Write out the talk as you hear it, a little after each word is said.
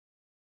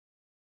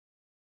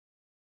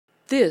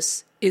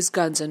This is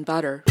Guns and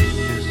Butter.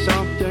 There's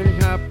something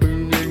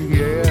happening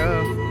here.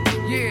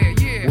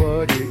 Yeah.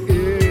 What it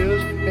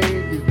is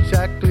ain't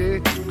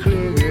exactly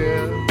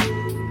clear.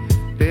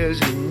 There's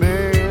a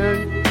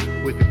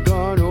man with a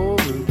gun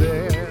over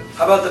there.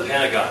 How about the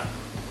Pentagon?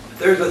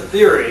 There's a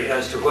theory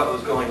as to what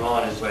was going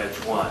on in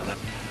Wedge 1,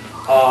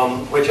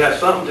 which has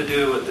something to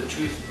do with the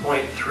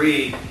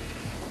 $2.3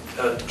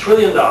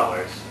 trillion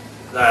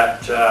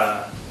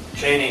that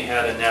Cheney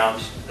had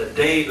announced the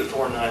day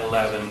before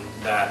 9/11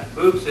 that,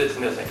 oops, it's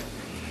missing.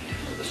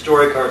 The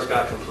story cards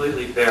got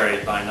completely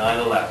buried by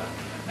 9/11.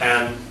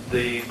 And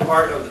the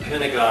part of the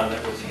Pentagon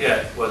that was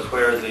hit was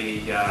where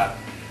the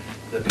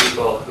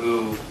people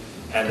who,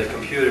 and the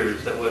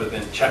computers that would have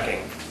been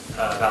checking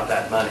about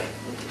that money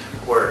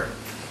were.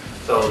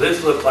 So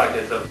this looks like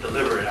it's a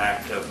deliberate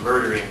act of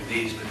murdering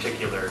these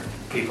particular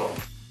people.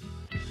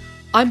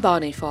 I'm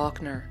Bonnie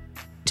Faulkner.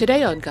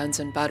 Today on Guns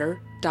and Butter,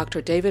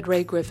 Dr. David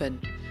Ray Griffin.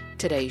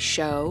 Today's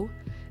show,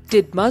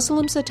 did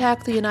Muslims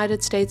attack the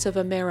United States of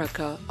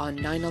America on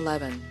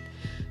 9/11?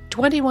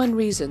 21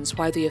 reasons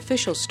why the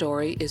official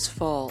story is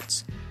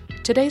false.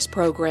 Today's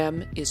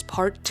program is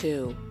part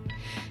 2.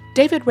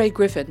 David Ray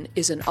Griffin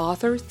is an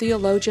author,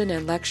 theologian,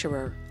 and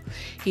lecturer.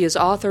 He is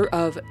author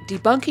of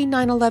Debunking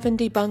 9/11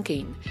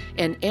 Debunking,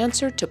 an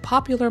answer to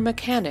popular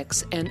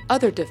mechanics and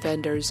other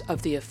defenders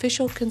of the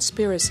official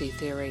conspiracy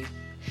theory.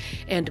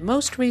 And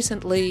most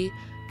recently,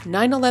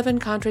 9/11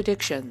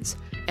 Contradictions,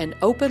 an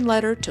open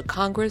letter to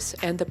Congress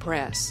and the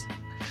press.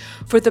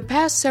 For the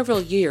past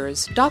several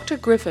years, Dr.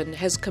 Griffin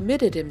has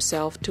committed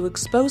himself to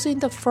exposing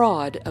the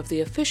fraud of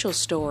the official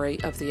story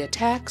of the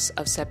attacks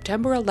of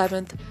September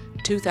 11th,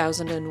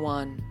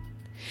 2001.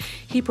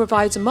 He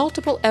provides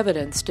multiple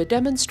evidence to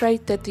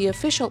demonstrate that the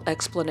official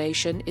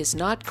explanation is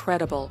not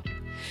credible.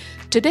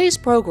 Today's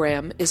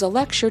program is a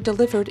lecture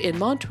delivered in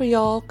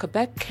Montreal,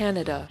 Quebec,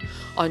 Canada,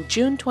 on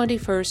June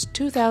 21,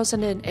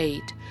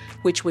 2008,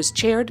 which was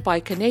chaired by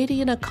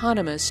Canadian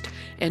economist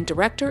and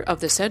director of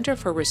the Centre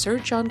for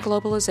Research on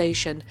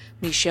Globalization,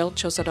 Michel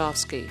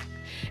Chossudovsky,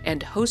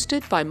 and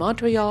hosted by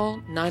Montreal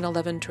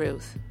 9/11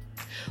 Truth.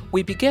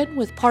 We begin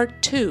with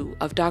part 2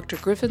 of Dr.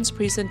 Griffin's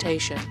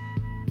presentation.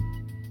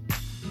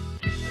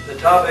 The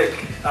topic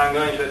I'm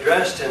going to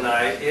address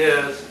tonight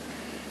is,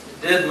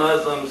 did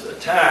Muslims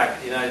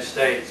attack the United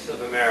States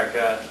of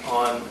America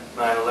on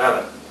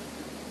 9/11?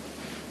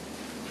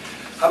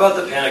 How about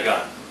the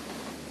Pentagon?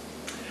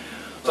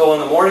 So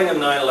on the morning of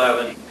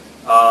 9/11,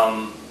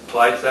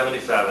 Flight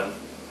 77,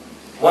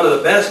 one of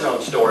the best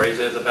known stories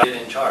is about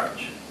getting in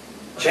charge.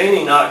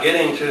 Cheney not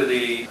getting to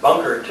the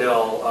bunker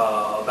till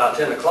about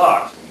 10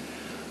 o'clock.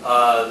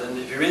 Then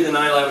if you read the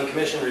 9/11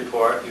 Commission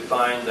report, you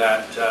find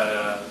that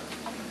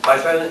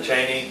Vice President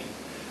Cheney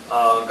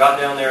got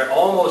down there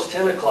almost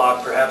 10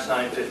 o'clock, perhaps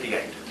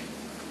 9:58.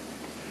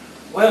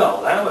 Well,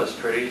 that was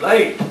pretty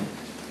late.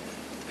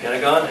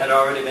 Pentagon had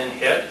already been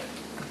hit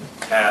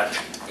at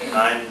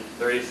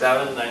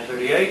 9:37,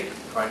 9:38,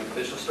 according to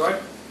the official story.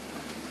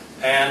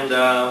 And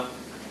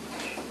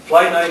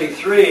Flight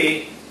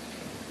 93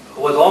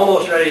 was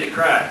almost ready to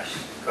crash,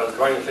 because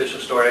according to the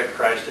official story, it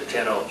crashed at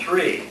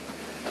 10:03.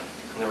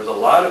 And there was a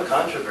lot of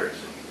controversy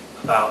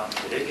about,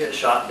 did it get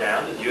shot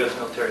down? Did the U.S.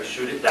 military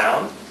shoot it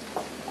down?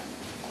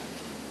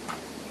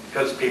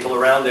 Because people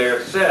around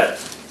there said,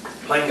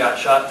 plane got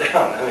shot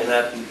down. I mean,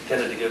 that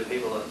tended to give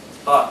people a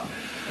thought.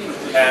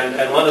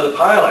 And one of the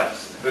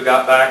pilots who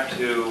got back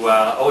to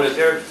Otis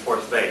Air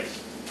Force Base,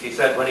 he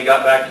said when he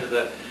got back to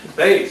the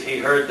base, he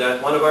heard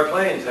that one of our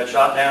planes had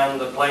shot down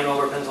the plane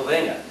over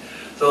Pennsylvania.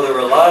 So there were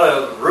a lot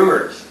of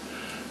rumors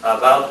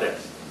about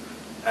this.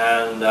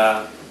 And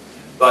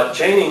but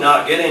Cheney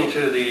not getting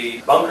to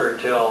the bunker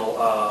till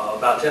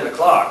about 10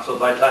 o'clock, so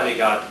by the time he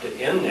got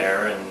in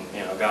there and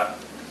got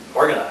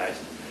organized,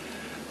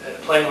 the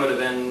plane would have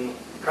been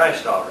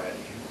crashed already.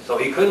 So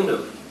he couldn't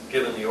have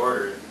given the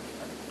order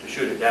to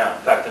shoot it down.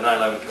 In fact, the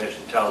 9/11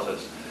 Commission tells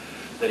us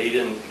that he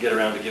didn't get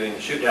around to giving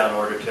the shoot down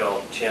order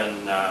till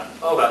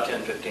about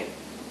 10:15.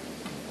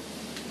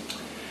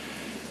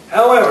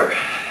 However,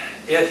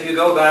 if you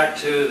go back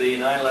to the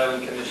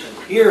 9/11 Commission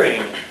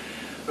hearing,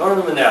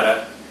 Norman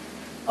Mineta,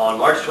 on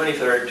March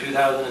 23rd,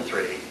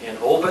 2003, in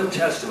open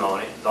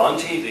testimony, it's on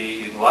TV,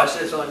 you can watch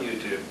this on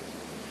YouTube,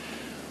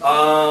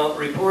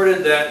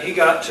 reported that he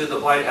got to the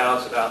White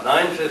House about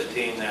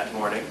 9:15 that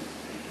morning,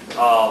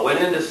 went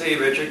in to see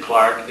Richard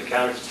Clark, the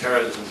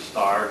counterterrorism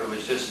star, who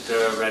was just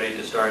ready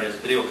to start his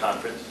video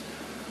conference,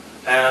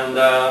 and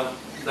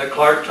that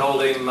Clark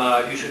told him,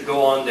 you should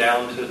go on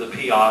down to the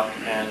PIOC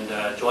and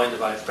join the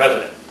Vice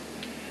President.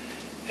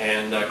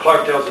 And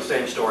Clark tells the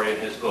same story in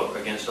his book,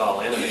 Against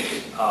All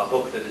Enemies, a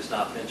book that is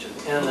not mentioned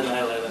in the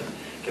 9/11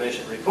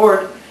 Commission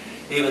report,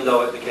 even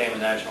though it became a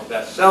national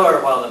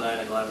bestseller while the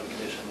 9/11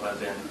 Commission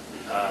was in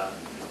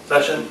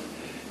session.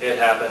 It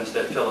happens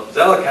that Philip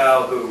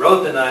Zelikow, who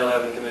wrote the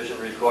 9/11 Commission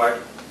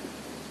report,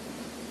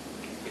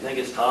 you think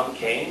it's Tom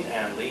Kane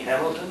and Lee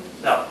Hamilton?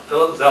 No,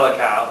 Philip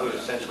Zelikow, who is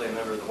essentially a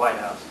member of the White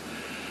House,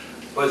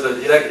 was the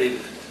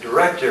executive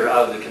director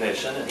of the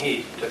commission, and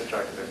he took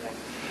charge of everything.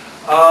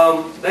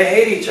 They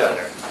hate each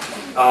other.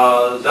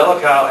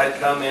 Zelikow had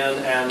come in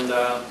and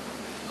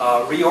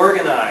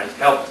reorganized,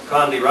 helped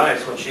Condi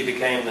Rice when she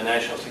became the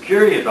National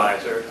Security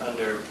Advisor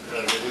under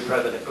the new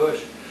President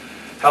Bush,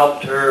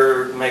 helped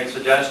her make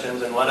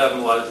suggestions, and one of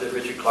them was that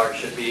Richard Clark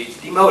should be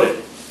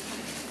demoted.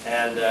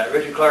 And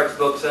Richard Clark's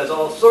book says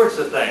all sorts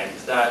of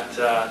things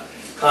that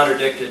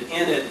contradicted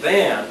in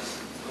advance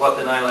what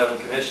the 9/11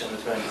 Commission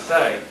was going to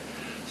say.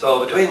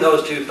 So between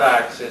those two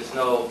facts, it's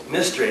no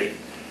mystery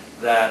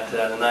that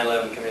the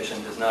 9/11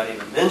 Commission does not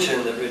even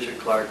mention that Richard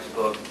Clark's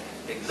book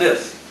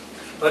exists.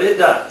 But it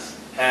does,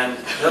 and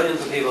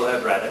millions of people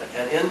have read it,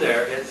 and in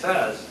there it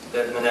says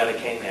that Mineta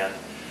came in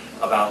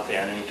about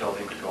then, and he told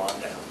him to go on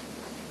down.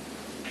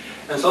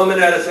 And so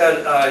Mineta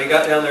said he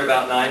got down there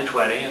about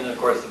 9:20, and of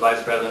course the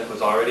Vice President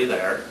was already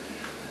there,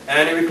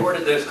 and he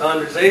reported this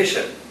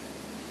conversation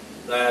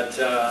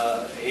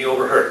that he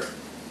overheard.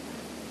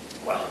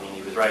 Well, I mean,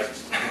 he was right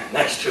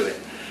next to him.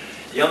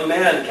 The young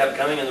man kept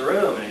coming in the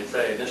room, and he'd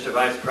say, "Mr.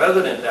 Vice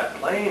President, that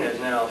plane is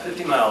now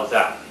 50 miles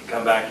out. He'd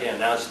come back in.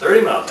 Now it's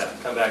 30 miles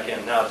out. Come back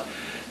in. Now it's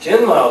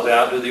 10 miles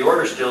out. Do the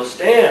orders still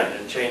stand?"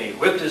 And Cheney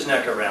whipped his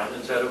neck around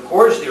and said, "Of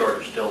course the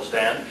orders still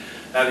stand.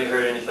 Have you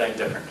heard anything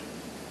different?"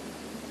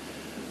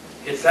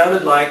 It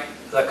sounded like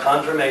the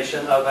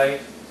confirmation of a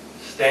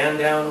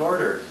stand-down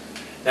order.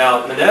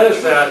 Now, Mineta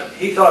said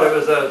he thought it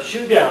was a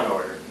shoot-down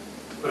order,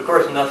 but of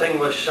course nothing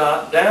was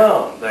shot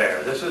down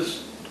there. This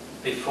was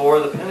before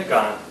the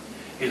Pentagon.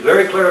 He's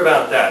very clear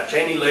about that.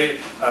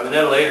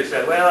 Mineta later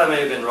said, "Well, I may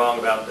have been wrong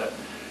about that."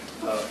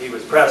 He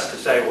was pressed to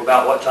say, well,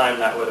 about what time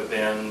that would have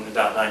been,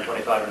 about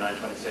 9:25 or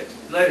 9:26.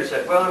 He later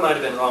said, "Well, I might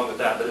have been wrong with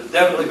that, but it's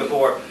definitely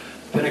before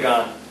the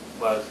Pentagon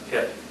was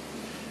hit."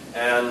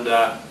 And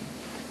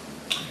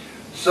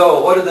so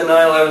what did the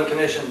 9/11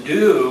 Commission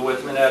do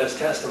with Mineta's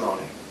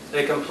testimony?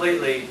 They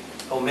completely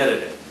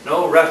omitted it.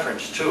 No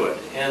reference to it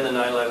in the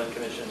 9/11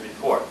 Commission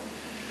report.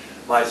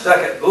 My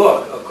second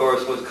book, of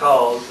course, was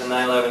called the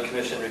 9/11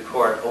 Commission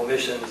Report,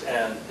 Omissions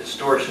and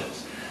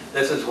Distortions.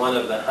 This is one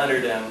of the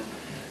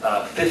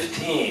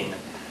 115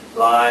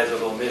 lies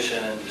of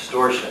omission and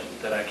distortion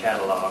that I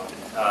cataloged.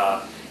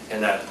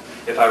 In that,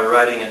 if I were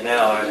writing it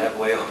now, I'd have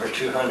way over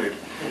 200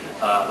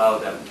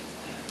 of them.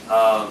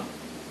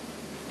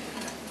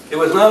 It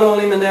was not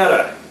only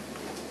Mineta.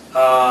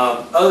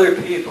 Other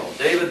people,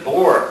 David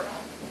Bohr,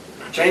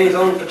 Cheney's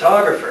own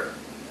photographer,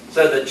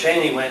 said that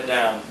Cheney went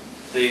down.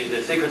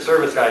 The Secret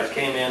Service guys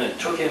came in and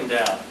took him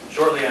down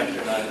shortly after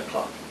 9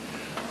 o'clock.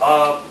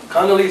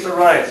 Condoleezza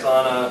Rice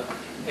on a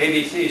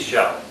ABC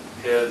show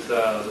is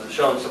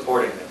shown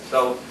supporting this.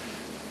 So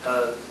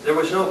there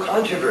was no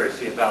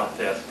controversy about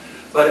this,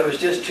 but it was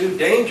just too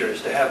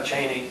dangerous to have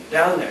Cheney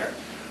down there.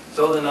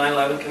 So the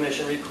 9/11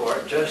 Commission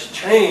report just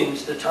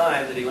changed the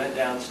time that he went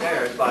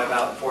downstairs by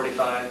about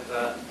 45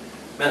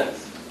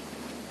 minutes.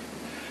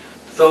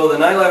 So the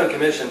 9/11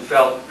 Commission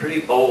felt pretty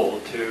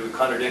bold to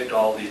contradict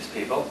all these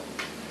people.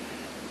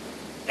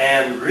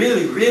 And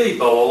really, really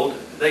bold,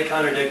 they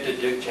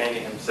contradicted Dick Cheney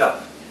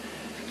himself.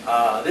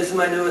 This is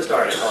my newest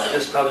article. I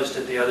just published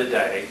it the other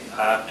day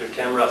after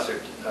Tim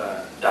Russert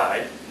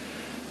died,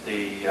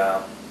 the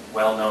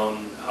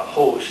well-known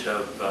host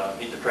of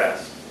Meet the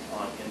Press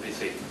on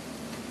NBC.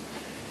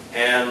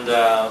 And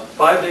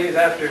 5 days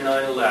after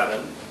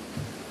 9/11,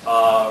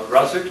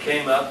 Russert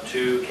came up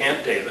to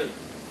Camp David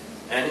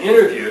and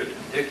interviewed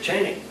Dick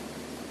Cheney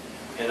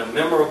in a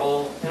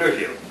memorable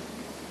interview.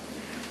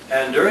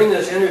 And during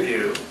this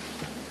interview,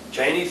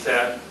 Cheney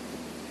said,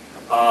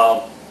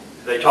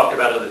 they talked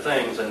about other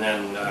things, and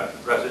then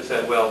Russert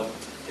said, "Well,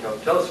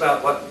 tell us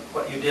about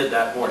what you did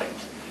that morning."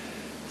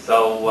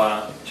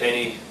 So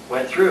Cheney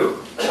went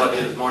through what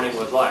his morning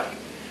was like.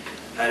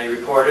 And he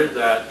reported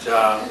that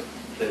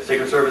the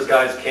Secret Service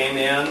guys came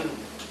in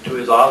to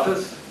his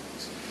office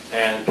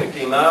and picked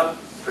him up.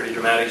 Pretty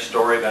dramatic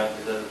story about,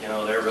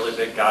 they're really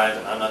big guys,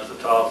 and I'm not so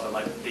tall, so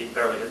my feet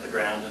barely hit the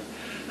ground. And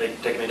they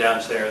take me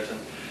downstairs and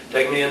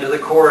take me into the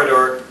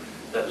corridor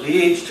that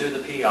leads to the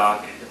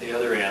PIOC at the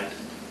other end.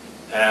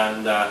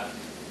 And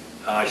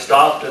I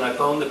stopped and I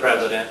phoned the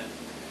president,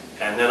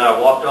 and then I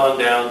walked on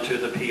down to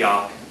the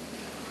PIOC.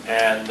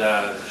 And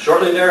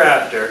shortly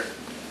thereafter,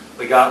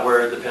 we got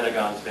word the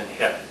Pentagon's been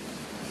hit.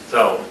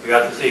 So we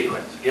got the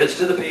sequence. Gets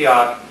to the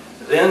PIOC,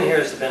 then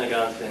here's the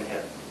Pentagon's been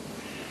hit.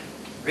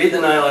 Read the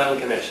 9/11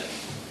 Commission.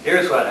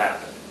 Here's what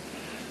happened.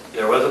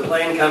 There was a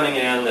plane coming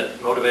in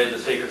that motivated the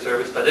Secret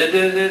Service, but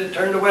it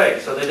turned away,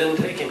 so they didn't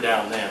take him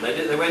down then.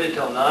 They waited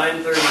till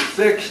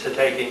 9:36 to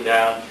take him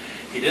down.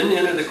 He didn't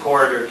enter the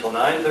corridor till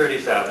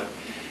 9:37.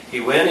 He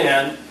went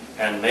in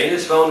and made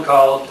his phone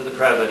call to the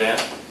president,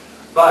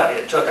 but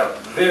it took a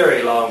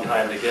very long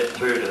time to get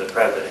through to the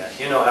president.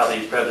 You know how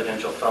these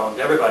presidential phones,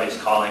 everybody's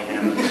calling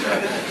him, and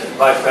the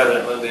vice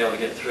president wouldn't be able to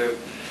get through.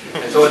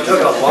 And so it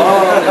took a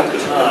long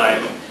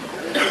time,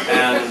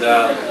 and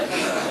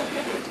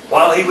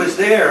while he was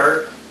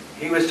there,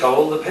 he was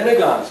told the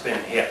Pentagon's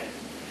been hit.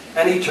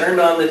 And he turned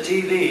on the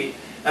TV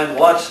and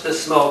watched the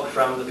smoke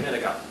from the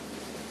Pentagon.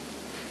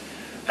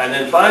 And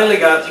then finally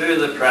got through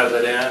to the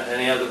president,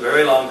 and he has a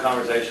very long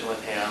conversation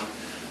with him.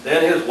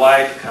 Then his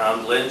wife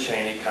comes, Lynn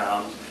Cheney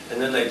comes,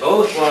 And then they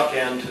both walk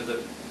into the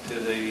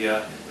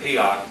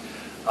PEOC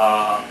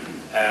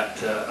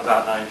at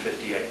about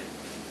 9:58.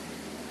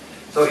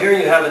 So here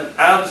you have an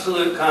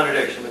absolute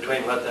contradiction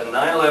between what the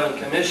 9/11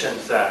 Commission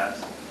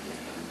says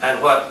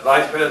and what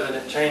Vice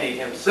President Cheney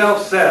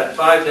himself said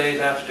 5 days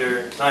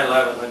after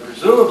 9/11, when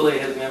presumably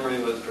his memory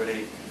was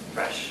pretty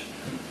fresh.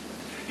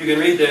 You can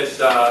read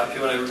this if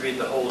you want to read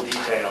the whole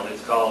detail.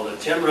 It's called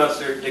Tim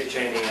Russert, Dick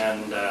Cheney,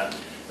 and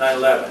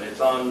 9/11.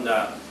 It's on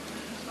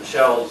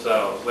Michelle's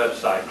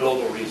website,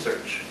 Global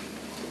Research,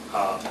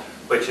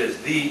 which is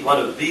one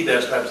of the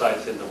best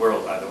websites in the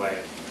world, by the way.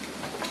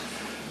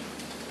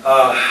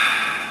 How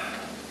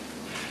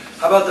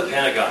about the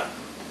Pentagon?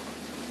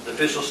 The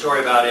official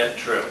story about it,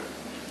 true.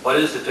 What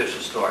is the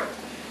official story?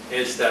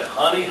 It's that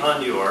Hani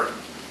Hanjour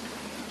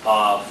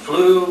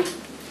flew,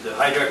 the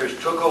hijackers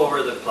took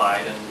over the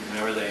flight, and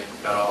remember they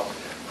got all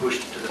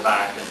pushed to the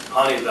back, and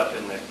Hani's up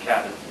in the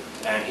cabin.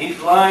 And he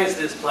flies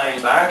this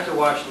plane back to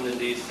Washington,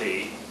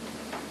 D.C.,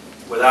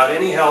 without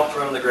any help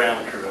from the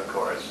ground crew, of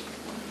course.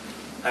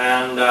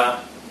 And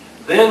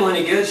then when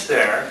he gets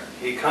there,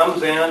 he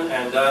comes in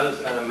and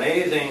does an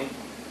amazing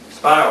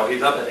spiral.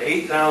 He's up at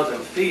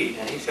 8,000 feet,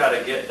 and he's got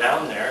to get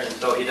down there, and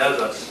so he does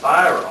a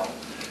spiral,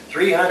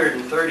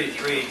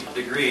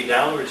 333-degree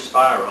downward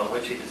spiral, in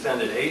which he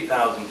descended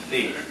 8,000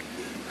 feet,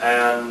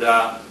 and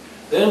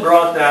then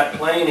brought that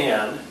plane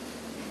in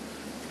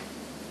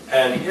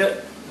and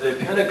hit the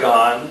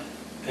Pentagon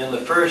in the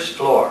first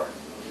floor.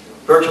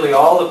 Virtually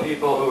all the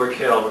people who were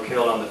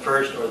killed on the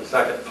first or the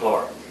second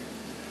floor.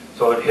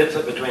 So it hits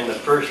it between the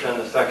first and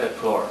the second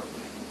floor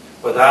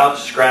without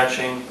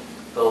scratching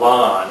the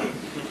lawn,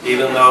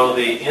 even though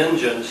the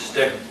engines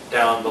stick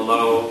down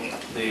below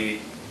the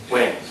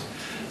wings.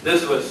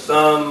 This was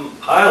some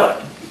pilot.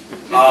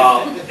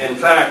 In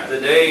fact, the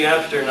day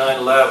after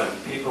 9/11,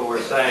 people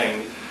were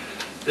saying,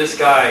 this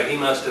guy, he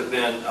must have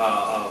been,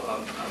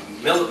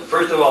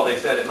 first of all, they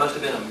said it must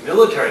have been a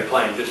military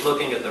plane, just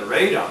looking at the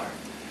radar.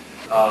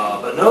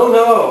 But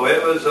no,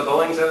 it was a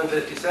Boeing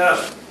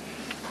 757.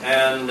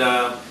 And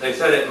they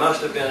said it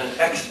must have been an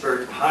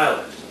expert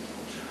pilot.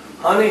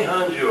 Hani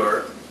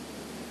Hanjour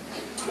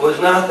was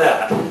not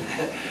that.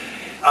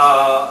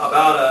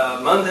 About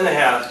a month and a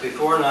half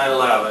before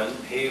 9/11,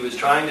 he was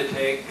trying to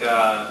take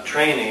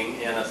training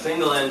in a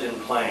single-engine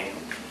plane.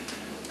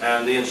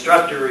 And the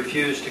instructor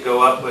refused to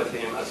go up with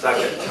him a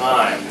second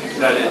time. He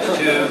said it's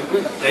too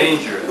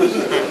dangerous.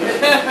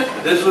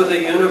 This was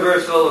a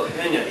universal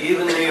opinion.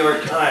 Even the New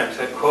York Times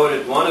had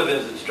quoted one of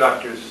his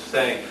instructors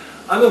saying,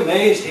 "I'm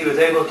amazed he was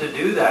able to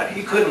do that.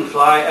 He couldn't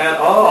fly at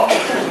all."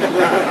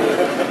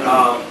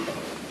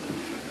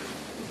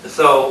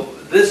 So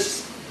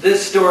this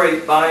story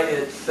by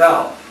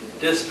itself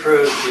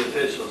disproves the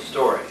official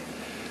story.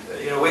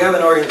 You know, we have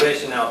an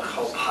organization now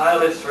called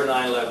Pilots for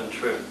 9/11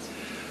 Truth.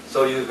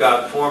 So you've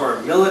got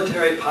former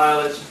military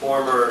pilots,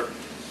 former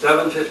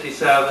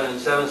 757 and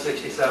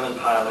 767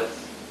 pilots.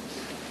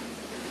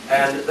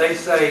 And they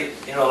say,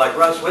 you know, like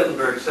Russ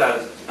Wittenberg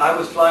says, I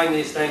was flying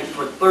these things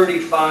for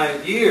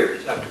 35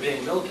 years after being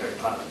a military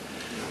pilot.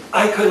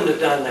 I couldn't have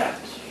done that.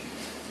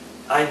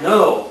 I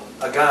know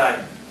a guy,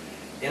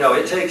 you know,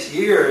 it takes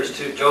years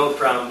to go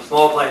from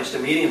small planes to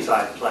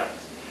medium-sized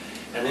planes.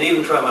 And then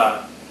even from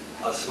a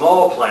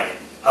small plane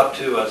up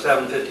to a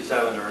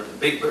 757 or the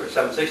big bird,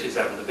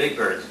 767, the big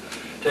birds,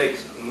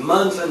 takes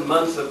months and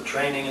months of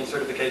training and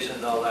certification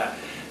and all that.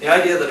 The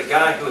idea that a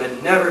guy who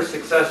had never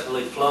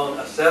successfully flown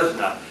a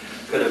Cessna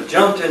could have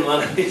jumped in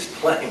one of these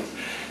planes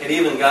and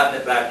even gotten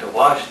it back to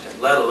Washington,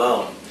 let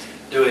alone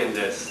doing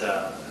this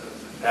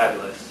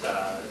fabulous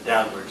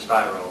downward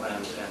spiral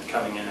and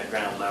coming in at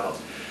ground level.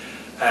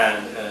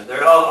 And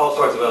there are all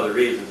sorts of other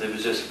reasons. It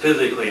was just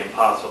physically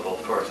impossible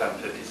for a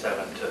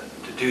 757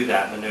 to do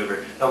that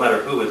maneuver, no matter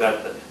who was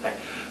at the thing.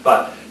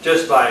 But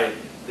just by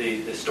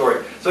the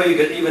story. So you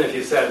could, even if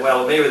you said,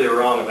 well, maybe they were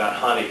wrong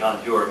about Hani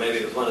Hanjour, maybe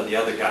it was one of the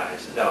other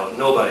guys. No,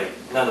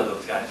 none of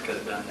those guys could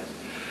have done this.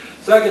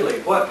 Secondly,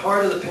 what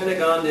part of the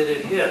Pentagon did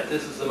it hit?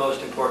 This is the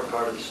most important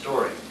part of the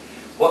story.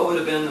 What would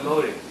have been the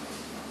motive?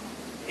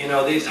 You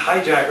know, these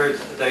hijackers,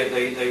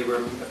 they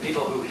were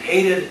people who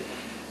hated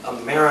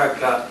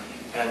America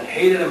and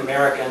hated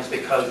Americans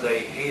because they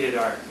hated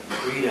our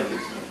freedoms.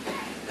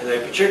 And they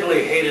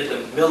particularly hated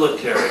the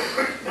military,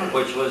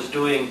 which was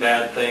doing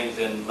bad things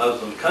in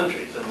Muslim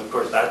countries. And of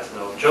course, that's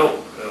no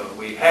joke.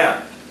 We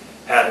have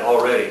had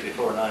already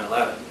before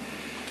 9/11.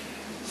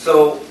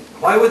 So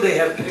why would they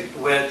have picked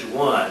Wedge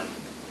 1,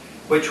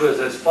 which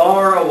was as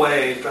far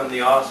away from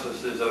the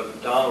auspices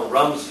of Donald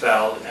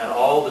Rumsfeld and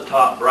all the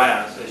top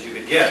brass as you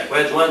could get?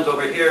 Wedge 1's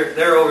over here,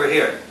 they're over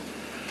here.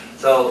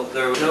 So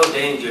there was no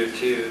danger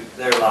to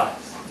their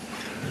lives.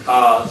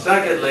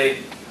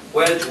 Secondly,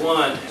 Wedge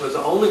 1 was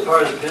the only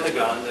part of the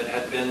Pentagon that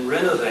had been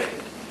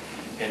renovated,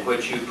 in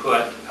which you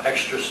put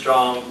extra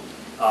strong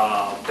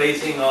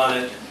facing on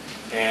it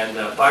and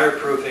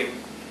fireproofing.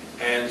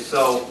 And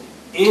so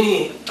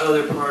any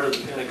other part of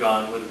the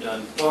Pentagon would have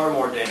done far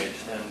more damage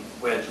than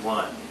Wedge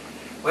 1.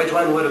 Wedge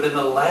 1 would have been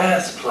the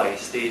last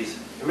place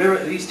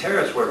remember, these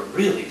terrorists were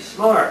really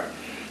smart.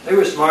 They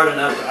were smart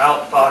enough to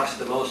outfox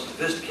the most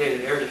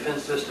sophisticated air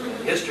defense system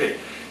in history.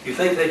 You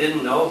think they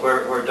didn't know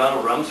where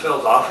Donald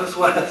Rumsfeld's office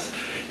was?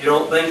 You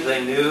don't think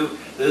they knew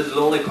this is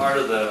only part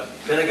of the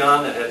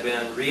Pentagon that had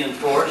been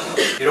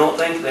reinforced? You don't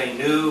think they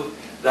knew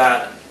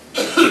that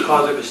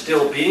because it was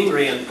still being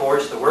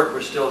reinforced, the work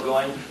was still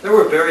going? There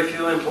were very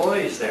few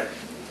employees there.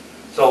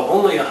 So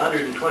only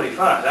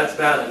 125, that's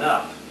bad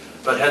enough.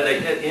 But had they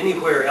hit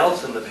anywhere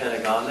else in the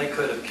Pentagon, they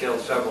could have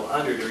killed several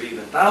hundred or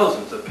even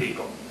thousands of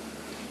people.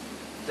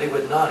 They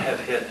would not have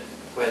hit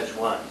Wedge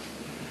 1.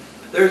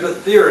 There's a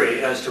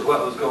theory as to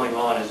what was going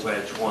on in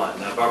Wedge 1.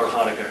 Now, Barbara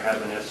Honegger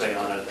has an essay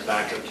on it at the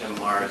back of Jim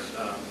Marr's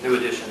new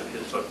edition of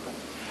his book,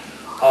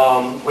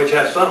 which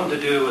has something to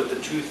do with the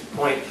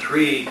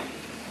 $2.3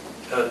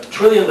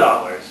 trillion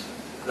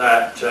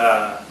that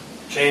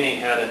Cheney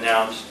had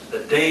announced the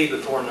day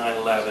before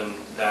 9/11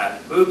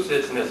 that, oops,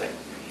 it's missing.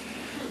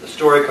 The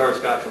story, of course,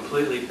 got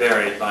completely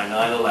buried by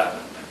 9/11.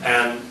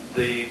 And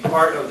the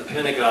part of the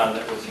Pentagon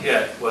that was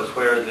hit was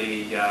where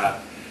the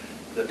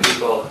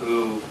people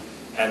who,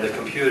 and the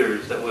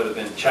computers that would have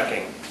been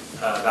checking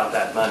about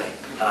that money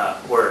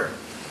were.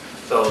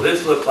 So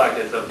this looks like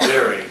it's a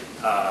very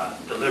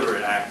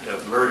deliberate act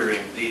of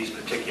murdering these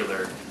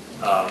particular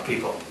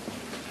people.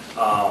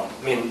 I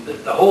mean,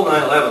 the whole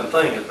 9/11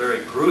 thing is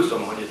very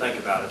gruesome when you think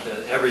about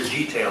it. Every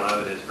detail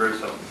of it is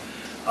gruesome.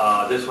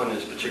 This one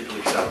is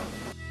particularly so.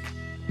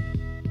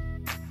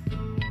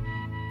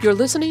 You're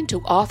listening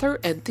to author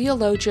and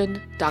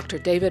theologian Dr.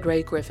 David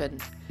Ray Griffin.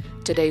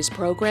 Today's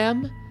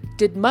program,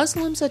 Did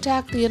Muslims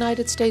Attack the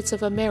United States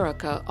of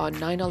America on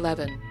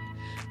 9/11?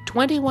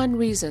 21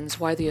 Reasons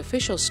Why the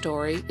Official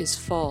Story is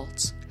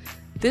False.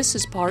 This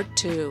is Part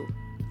 2.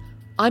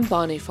 I'm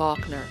Bonnie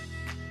Faulkner.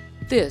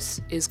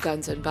 This is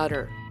Guns and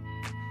Butter.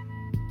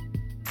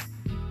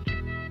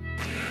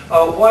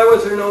 Why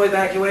was there no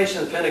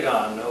evacuation of the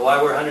Pentagon?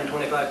 Why were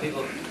 125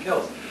 people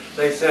killed?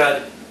 They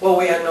said, well,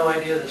 we had no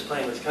idea this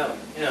plane was coming.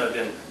 You know, it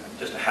had been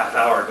just a half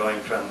hour going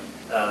from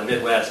the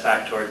Midwest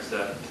back towards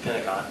the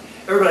Pentagon.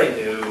 Everybody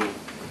knew,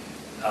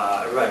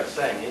 everybody was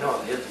saying, you know,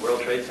 it hit the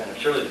World Trade Center.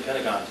 Surely the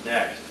Pentagon's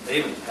next. They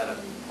even had a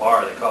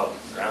bar they called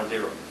Ground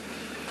Zero.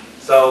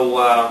 So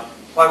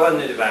why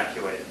wasn't it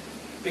evacuated?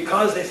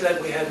 Because they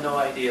said we had no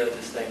idea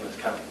this thing was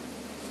coming.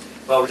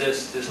 Well,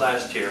 this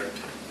last year,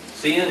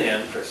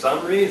 CNN, for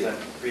some reason,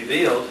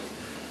 revealed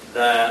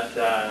that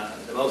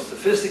the most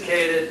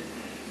sophisticated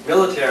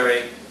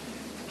military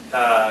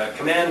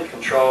command,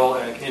 control,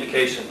 and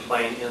communication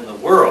plane in the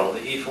world,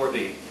 the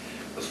E-4B,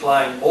 was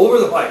flying over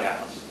the White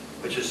House,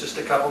 which is just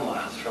a couple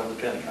miles from the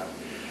Pentagon,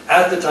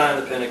 at the time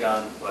the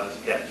Pentagon was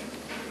hit.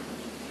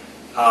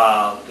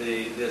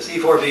 This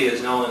E-4B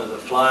is known as the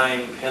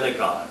Flying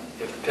Pentagon.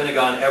 If the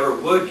Pentagon ever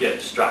would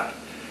get struck,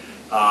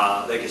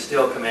 they could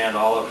still command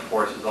all of our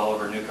forces, all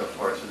of our nuclear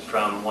forces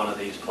from one of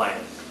these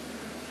planes.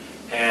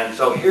 And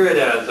so here it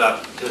is,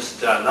 up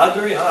just not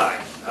very high,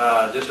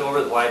 just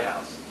over the White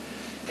House.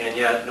 And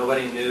yet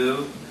nobody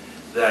knew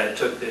that it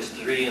took this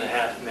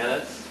 3.5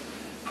 minutes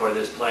for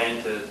this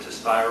plane to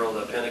spiral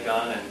the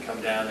Pentagon and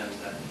come down in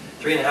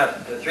 3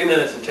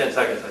 minutes and 10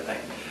 seconds, I think.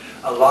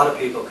 A lot of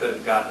people could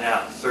have gotten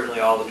out. Certainly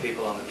all the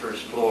people on the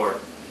first floor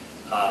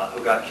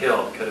who got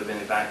killed could have been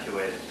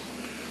evacuated.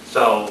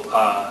 So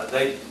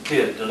they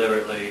did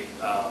deliberately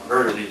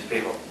murder these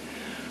people.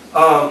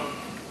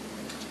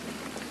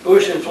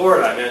 Bush in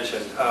Florida, I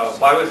mentioned.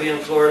 Why was he in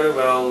Florida?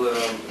 Well,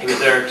 he was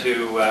there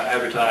to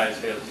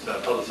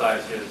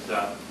publicize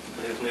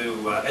his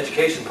new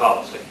education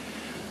policy.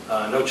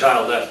 No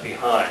child left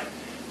behind.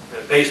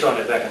 Based on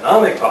his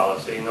economic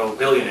policy, no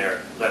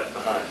billionaire left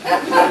behind.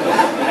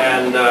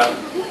 And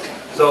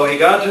so he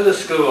got to the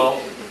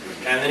school,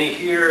 and then he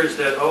hears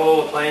that,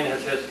 oh, a plane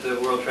has hit the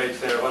World Trade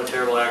Center, what a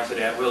terrible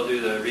accident, we'll do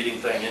the reading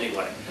thing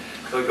anyway.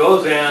 So he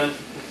goes in,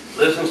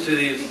 listens to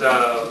these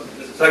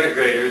second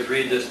graders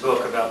read this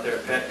book about their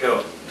pet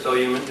goat. So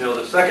you know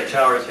the second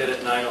tower is hit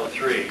at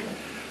 9:03.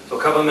 So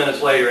a couple of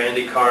minutes later,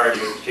 Andy Card,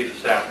 his chief of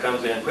staff,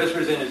 comes in,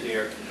 whispers in his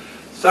ear,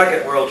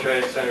 second World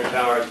Trade Center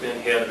tower has been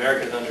hit,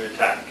 America's under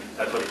attack.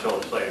 That's what he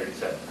told us later, he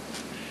said.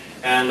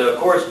 And of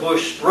course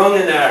Bush sprung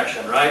into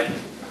action, right?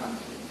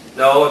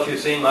 No, if you've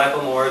seen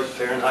Michael Moore's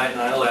Fahrenheit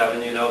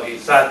 9/11, you know he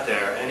sat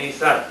there, and he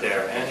sat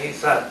there, and he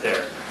sat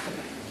there.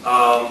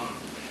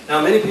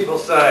 Now many people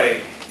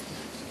say,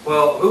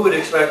 well, who would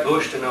expect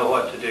Bush to know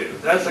what to do?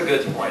 That's a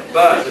good point.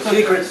 But the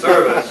Secret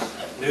Service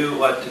knew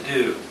what to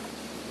do.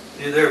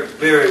 They're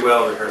very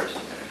well rehearsed.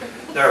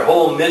 Their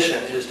whole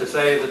mission is to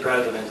save the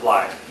president's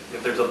life.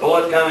 If there's a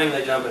bullet coming,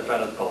 they jump in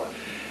front of the bullet.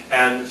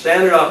 And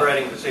standard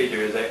operating procedure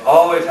is they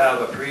always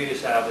have a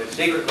pre-established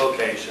secret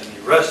location.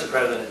 You rush the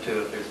president to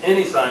it if there's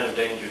any sign of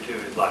danger to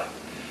his life.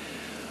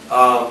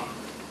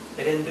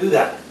 They didn't do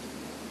that.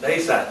 They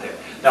sat there.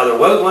 Now there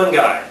was one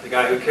guy, the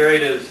guy who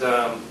carried his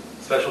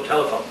special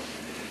telephone,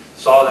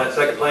 saw that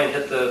second plane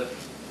hit the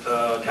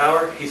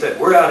tower. He said,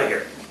 we're out of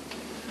here.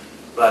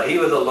 But he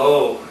was a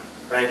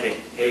low-ranking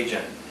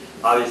agent.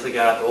 Obviously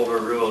got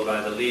overruled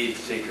by the lead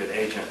secret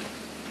agent.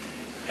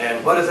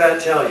 And what does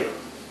that tell you?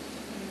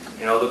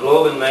 You know, the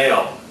Globe and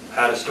Mail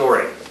had a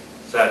story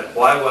said,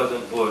 why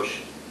wasn't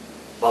Bush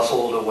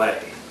bustled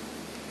away?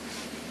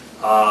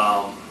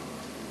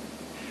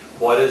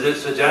 What does it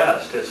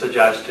suggest? It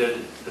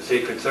suggested the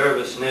Secret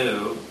Service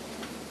knew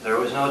there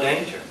was no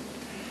danger.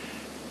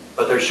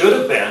 But there should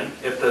have been,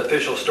 if the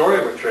official story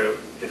were true,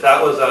 if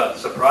that was a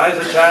surprise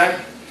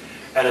attack,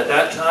 and at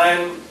that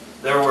time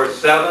there were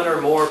 7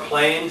 or more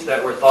planes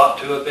that were thought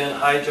to have been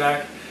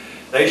hijacked,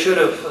 they should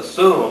have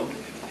assumed,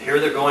 here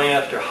they're going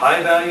after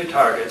high-value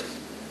targets,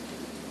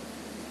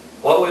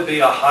 what would be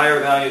a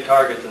higher value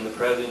target than the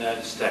President of the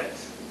United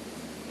States?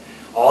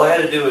 All they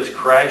had to do was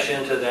crash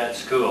into that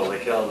school. They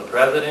killed the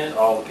President,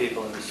 all the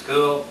people in the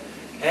school,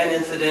 and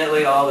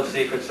incidentally all the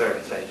Secret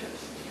Service agents.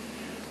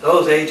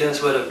 Those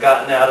agents would have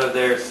gotten out of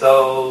there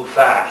so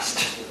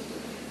fast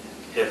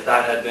if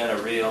that had been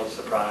a real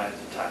surprise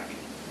attack.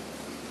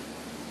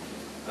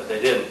 But they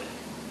didn't.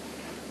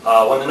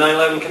 When the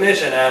 9/11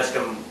 Commission asked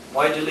them,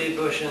 why'd you leave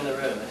Bush in the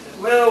room? They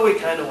said, well, we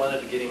kind of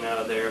wanted to get him out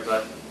of there,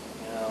 but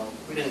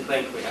we didn't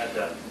think we had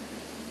to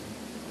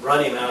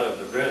run him out of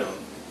the room.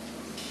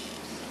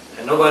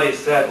 And nobody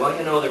said, well,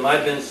 there might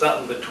have been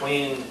something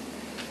between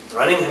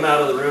running him out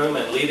of the room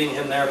and leaving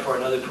him there for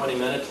another 20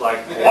 minutes, like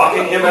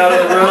walking him out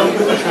of the room.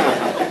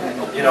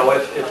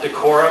 If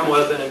decorum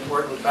was an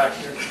important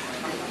factor.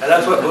 And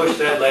that's what Bush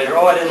said later,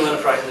 I didn't want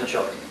to frighten the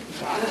children.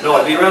 No,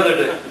 it'd be rather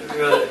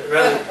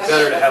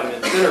better to have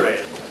him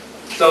incinerated.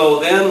 So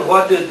then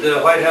what did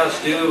the White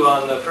House do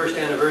on the first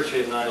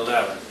anniversary of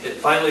 9/11? It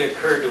finally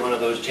occurred to one of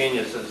those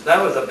geniuses,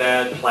 that was a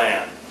bad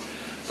plan.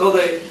 So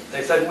they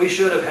said, we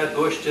should have had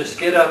Bush just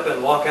get up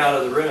and walk out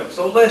of the room.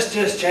 So let's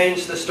just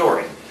change the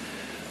story.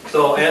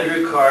 So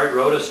Andrew Card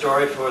wrote a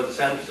story for the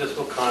San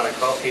Francisco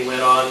Chronicle. He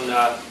went on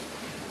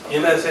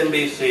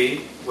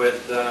MSNBC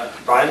with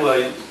Brian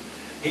Williams.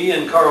 He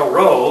and Karl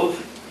Rove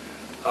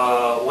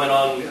went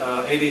on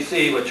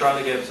ABC with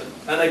Charlie Gibson.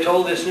 And they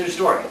told this new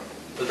story.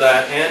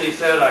 That Andy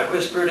said, I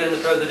whispered in the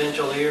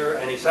presidential ear,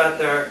 and he sat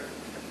there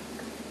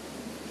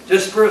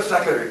just for a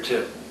second or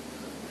two.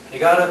 He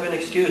got up and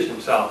excused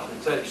himself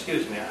and said,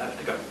 excuse me, I have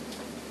to go.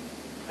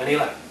 And he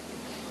left.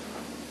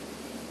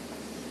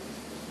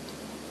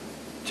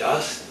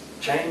 Just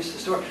changed the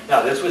story.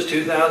 Now, this was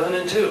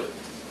 2002.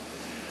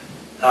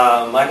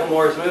 Michael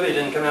Moore's movie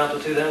didn't come out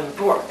until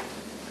 2004.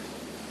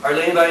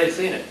 Hardly anybody had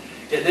seen it.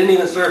 It didn't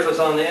even surface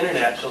on the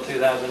internet until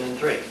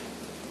 2003.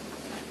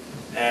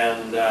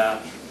 And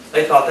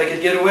they thought they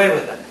could get away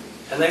with it.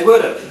 And they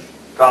would have,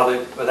 probably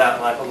without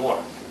Michael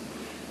Moore.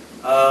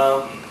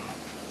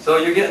 So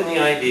you're getting the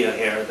idea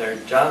here. They're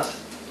just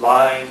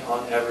lying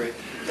on every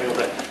single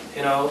thing.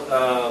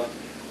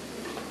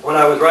 When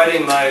I was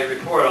writing my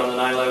report on the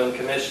 9/11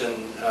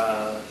 Commission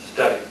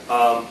study,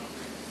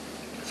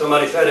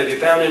 somebody said, have you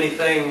found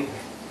anything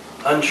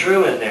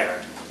untrue in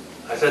there?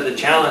 I said, the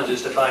challenge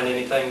is to find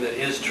anything that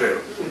is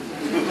true.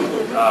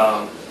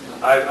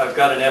 I've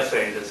got an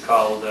essay that's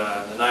called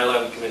the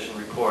 9/11 Commission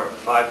Report, a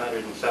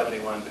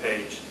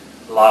 571-page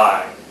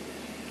lie.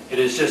 It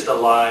is just a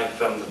lie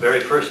from the very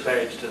first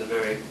page to the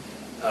very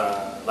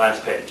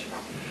last page.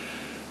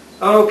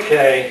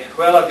 Okay,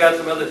 well, I've got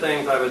some other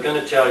things I was going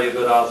to tell you,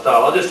 but I'll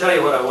stop. I'll just tell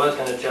you what I was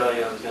going to tell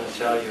you. I was going to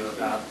tell you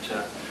about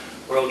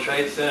World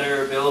Trade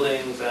Center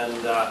buildings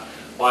and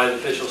why the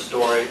official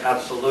story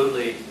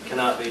absolutely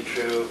cannot be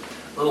true.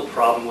 A little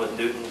problem with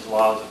Newton's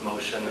laws of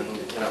motion and,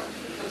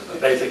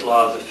 basic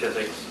laws of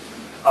physics.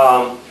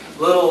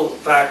 Little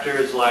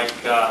factors like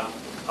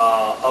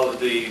of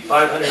the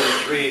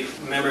 503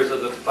 members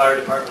of the Fire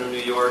Department of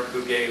New York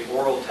who gave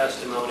oral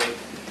testimony,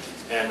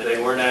 and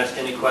they weren't asked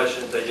any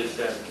questions, they just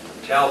said,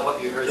 tell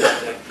what you heard that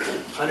day.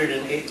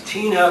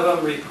 118 of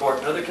them report,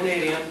 another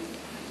Canadian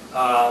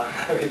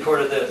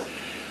reported this,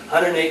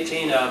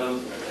 118 of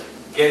them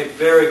gave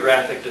very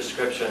graphic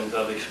descriptions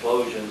of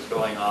explosions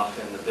going off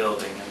in the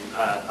building. And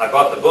I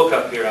brought the book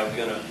up here, I was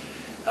going to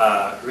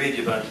read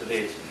you a bunch of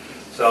these.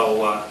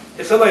 So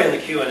if somebody in the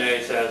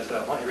Q&A says,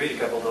 why don't you read a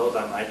couple of those,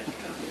 I might.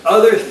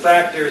 Other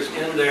factors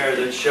in there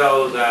that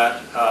show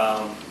that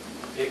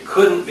it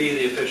couldn't be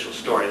the official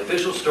story. The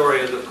official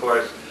story is, of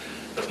course,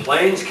 the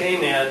planes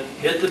came in,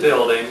 hit the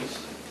buildings,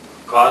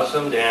 caused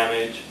some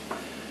damage,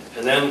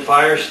 and then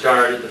fire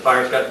started. The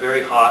fires got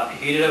very hot,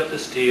 heated up the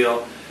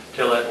steel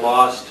till it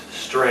lost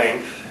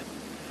strength.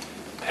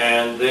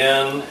 And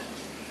then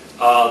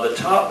the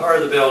top part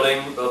of the building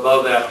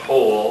above that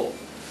hole,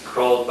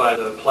 crawled by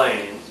the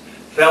planes,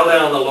 fell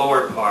down the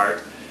lower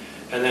part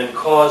and then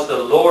caused the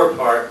lower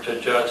part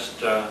to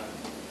just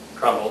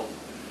crumble.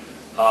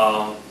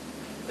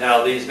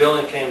 Now these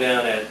buildings came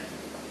down at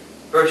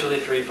virtually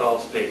free fall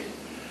speed.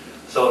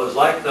 So it was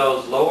like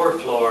those lower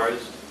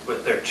floors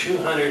with their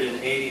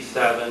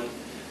 287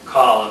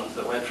 columns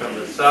that went from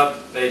the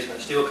sub-basement,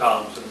 steel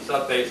columns from the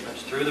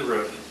sub-basements through the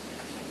roof,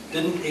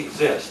 didn't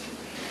exist.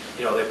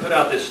 They put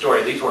out this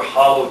story, these were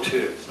hollow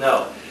tubes.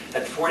 No,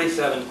 had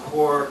 47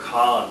 core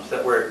columns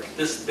that were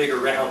this big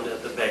around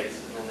at the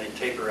base, and then they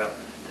taper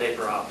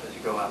off as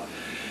you go up.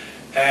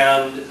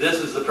 And this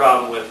is the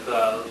problem with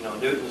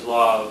Newton's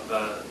law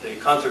of the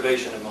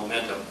conservation of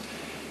momentum.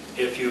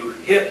 If you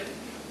hit,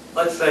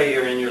 let's say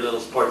you're in your little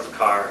sports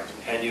car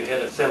and you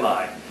hit a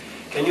semi.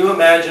 Can you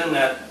imagine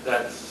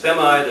that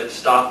semi that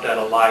stopped at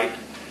a light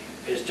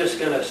is just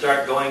going to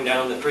start going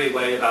down the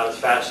freeway about as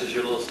fast as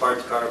your little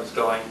sports car was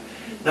going?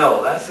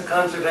 No, that's the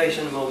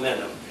conservation of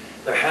momentum.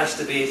 There has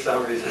to be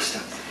some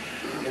resistance.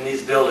 In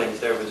these buildings,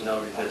 there was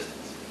no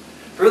resistance.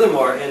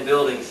 Furthermore, in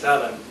Building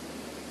 7,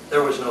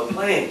 there was no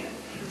plane.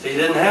 So you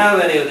didn't have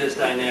any of this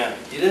dynamic.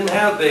 You didn't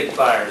have big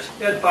fires.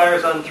 You had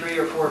fires on 3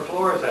 or 4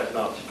 floors at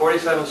most.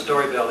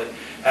 47-story building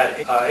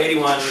had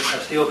 81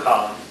 steel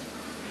columns.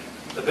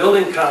 The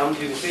building comes,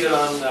 you can see it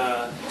on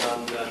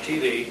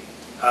TV.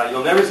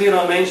 You'll never see it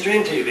on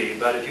mainstream TV,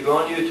 but if you go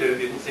on YouTube,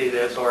 you can see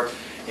this, or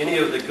any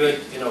of the good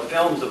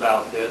films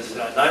about this.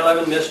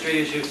 9/11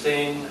 Mysteries you've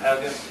seen,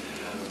 have you?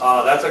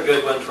 That's a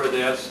good one for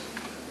this.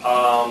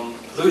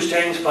 Loose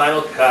Change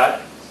Final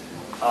Cut.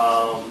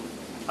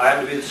 I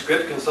happen to be the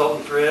script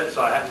consultant for it,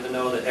 so I happen to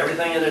know that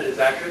everything in it is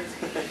accurate.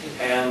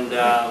 And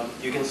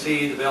you can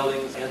see the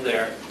buildings in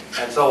there,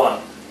 and so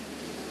on.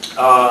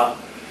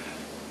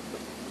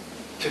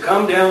 To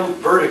come down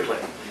vertically,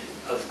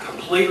 a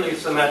completely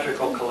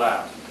symmetrical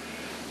collapse,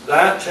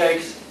 that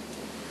takes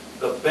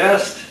the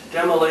best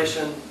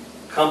demolition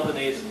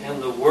companies in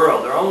the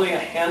world. There are only a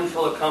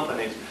handful of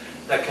companies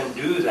that can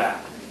do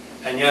that.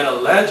 And yet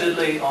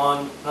allegedly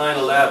on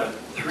 9/11,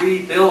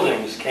 3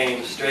 buildings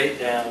came straight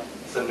down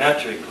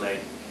symmetrically,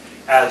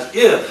 as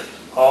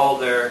if all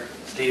their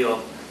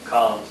steel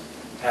columns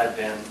had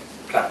been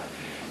cut.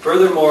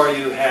 Furthermore,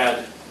 you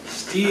had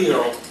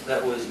steel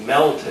that was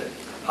melted.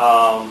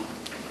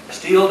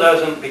 Steel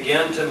doesn't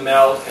begin to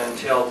melt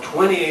until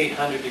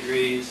 2,800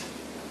 degrees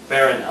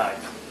Fahrenheit.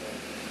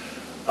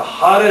 The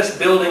hottest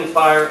building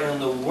fire in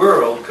the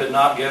world could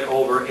not get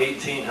over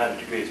 1,800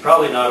 degrees,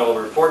 probably not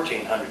over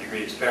 1,400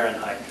 degrees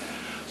Fahrenheit.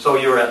 So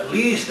you're at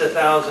least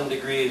 1,000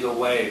 degrees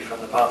away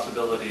from the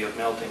possibility of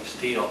melting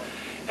steel.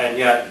 And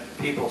yet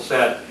people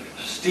said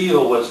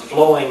steel was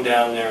flowing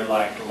down there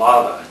like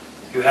lava.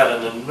 You had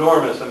an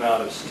enormous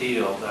amount of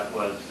steel that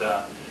was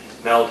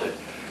melted.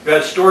 We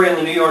had a story in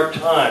the New York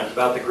Times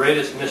about the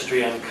greatest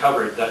mystery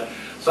uncovered, that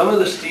some of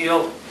the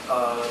steel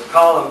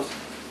columns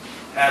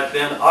had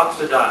been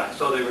oxidized,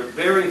 so they were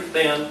very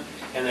thin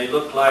and they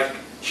looked like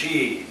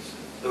cheese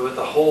with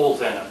the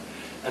holes in them,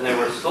 and they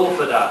were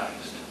sulfidized.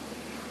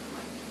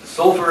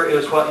 Sulfur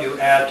is what you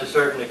add to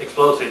certain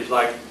explosives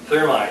like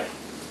thermite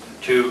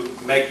to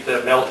make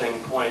the melting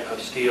point of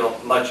steel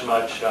much,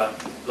 much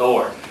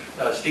lower.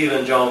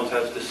 Stephen Jones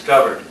has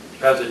discovered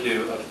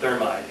residue of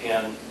thermite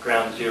in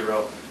ground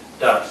zero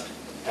dust,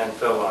 and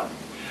so on.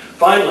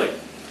 Finally,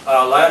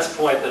 last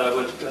point that I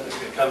was going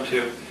to come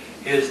to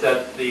is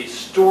that the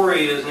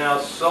story is now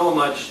so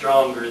much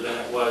stronger than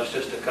it was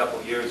just a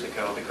couple years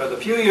ago, because a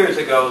few years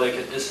ago they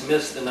could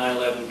dismiss the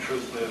 9/11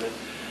 truth movement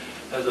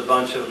as a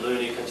bunch of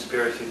loony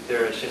conspiracy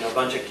theorists, a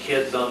bunch of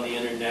kids on the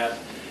internet,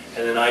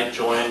 and then I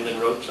joined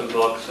and wrote some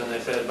books, and they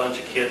said a bunch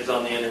of kids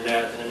on the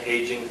internet and an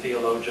aging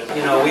theologian.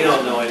 We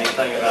don't know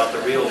anything about the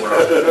real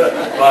world.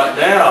 But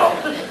now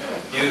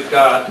you've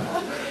got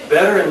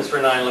veterans for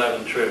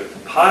 9/11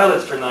 Truth,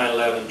 pilots for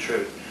 9/11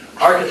 Truth,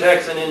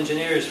 architects and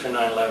engineers for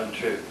 9/11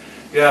 Truth.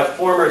 You have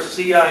former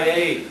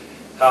CIA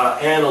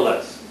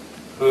analysts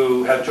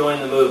who have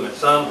joined the movement,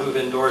 some who've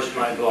endorsed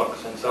my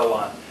books, and so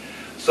on.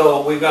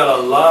 So we've got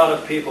a lot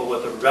of people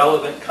with the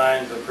relevant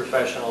kinds of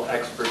professional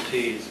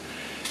expertise.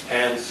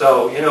 And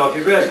so, if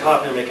you read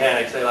Popular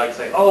Mechanics, they like to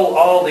say, oh,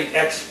 all the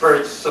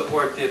experts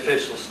support the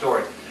official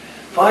story.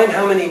 Find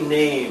how many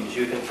names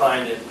you can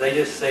find it. They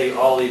just say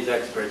all these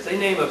experts. They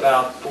name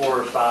about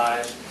 4 or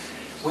 5.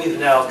 We've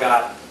now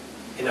got,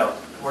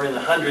 we're in the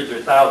hundreds or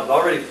thousands.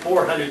 Already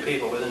 400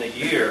 people within a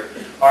year,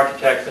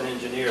 architects and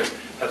engineers,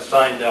 have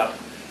signed up,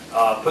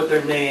 put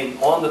their name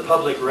on the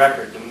public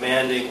record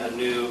demanding a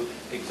new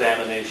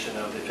examination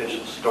of the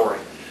official story.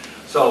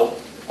 So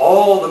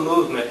all the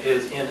movement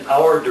is in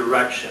our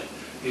direction.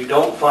 You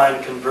don't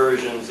find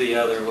conversions the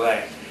other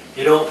way.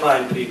 You don't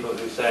find people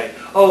who say,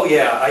 oh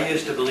yeah, I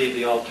used to believe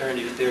the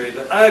alternative theory,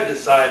 but I've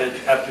decided,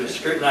 after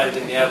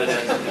scrutinizing the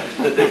evidence,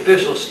 that the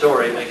official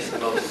story makes the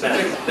most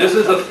sense. This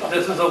is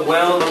a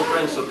well-known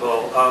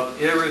principle of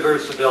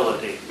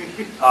irreversibility.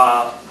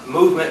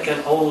 Movement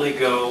can only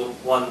go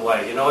one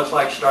way. It's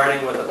like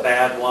starting with a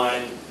bad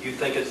wine. You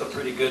think it's a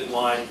pretty good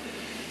wine.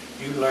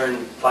 You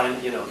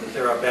find that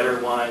there are better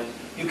wines.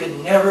 You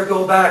can never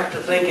go back to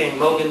thinking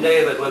Mogan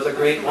David was a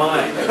great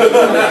wine.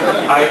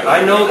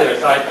 I know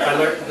this. I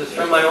learned this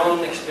from my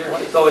own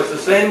experience. So it's the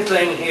same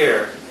thing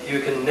here. You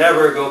can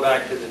never go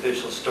back to the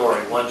official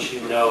story once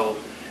you know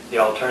the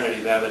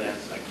alternative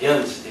evidence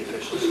against the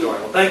official story.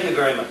 Well, thank you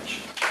very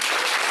much.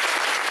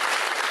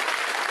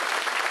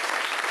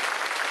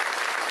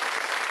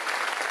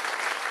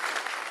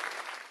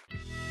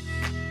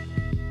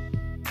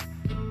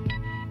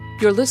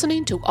 You're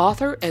listening to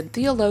author and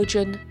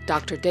theologian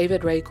Dr.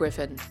 David Ray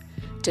Griffin.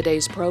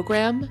 Today's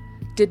program,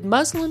 Did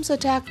Muslims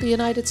Attack the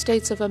United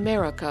States of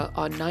America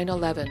on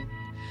 9/11?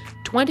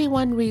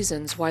 21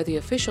 Reasons Why the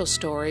Official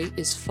Story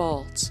is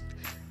False.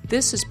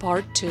 This is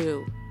Part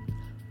 2.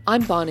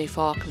 I'm Bonnie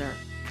Faulkner.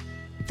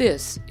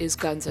 This is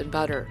Guns and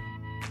Butter.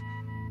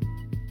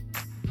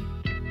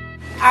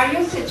 Are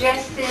you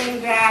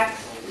suggesting that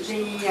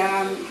the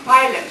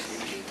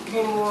pilots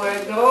who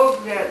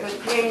drove the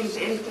planes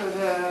into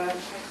the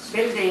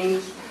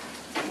buildings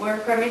were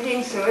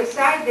committing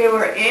suicide? They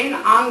were in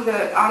on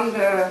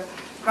the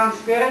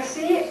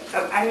conspiracy?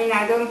 I mean,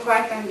 I don't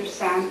quite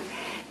understand.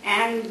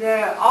 And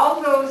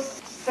all those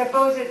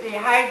supposedly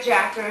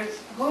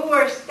hijackers who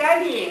were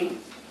studying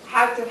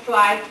how to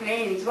fly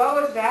planes, what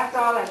was that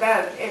all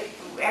about?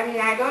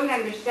 I don't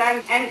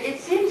understand. And it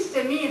seems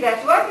to me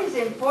that what is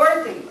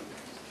important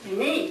to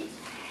me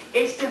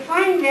is to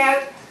find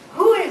out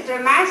who is the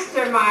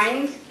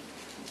mastermind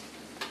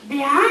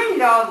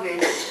behind all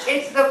this.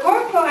 It's the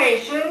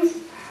corporations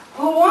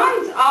who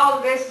want all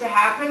this to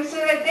happen so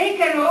that they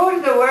can rule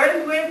the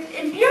world with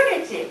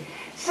impunity.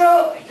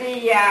 So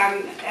the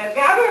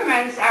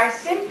governments are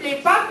simply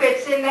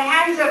puppets in the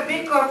hands of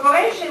big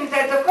corporations,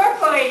 and the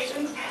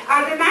corporations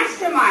are the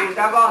mastermind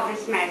of all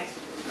this mess.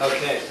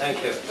 Okay,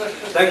 thank you.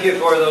 Thank you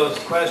for those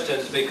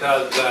questions,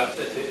 because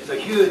it's a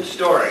huge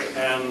story.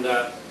 And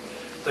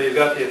so you've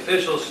got the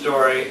official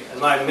story, and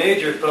my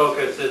major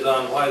focus is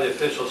on why the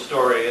official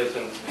story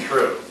isn't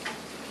true.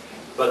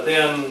 But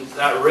then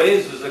that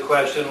raises the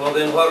question, well,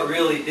 then what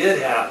really did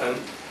happen?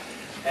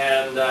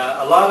 And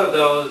a lot of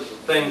those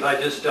things I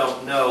just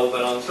don't know,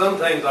 but on some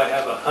things I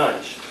have a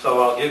hunch,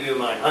 so I'll give you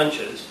my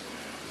hunches.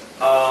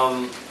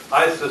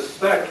 I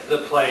suspect the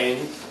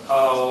planes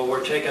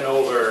were taken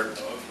over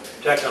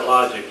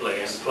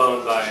technologically and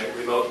flown by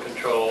remote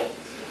control.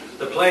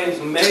 The planes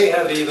may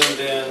have even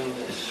been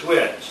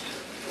switched.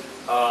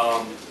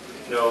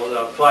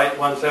 The Flight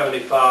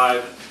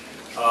 175,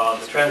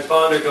 the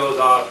transponder goes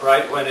off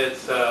right when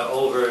it's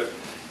over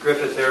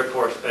Griffith Air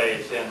Force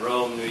Base in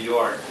Rome, New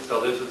York.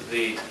 So this is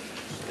the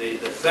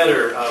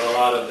center of a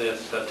lot of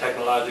this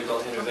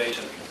technological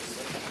innovation.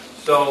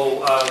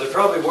 So there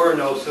probably were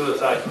no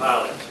suicide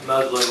pilots,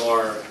 Muslim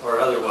or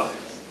otherwise.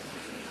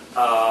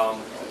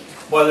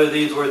 Whether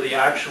these were the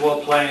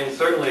actual planes,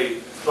 certainly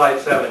Flight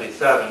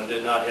 77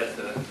 did not hit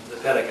the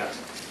Pentagon.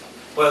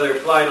 Whether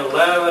Flight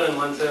 11 and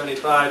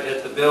 175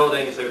 hit the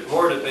buildings, there's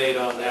more debate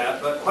on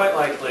that, but quite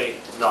likely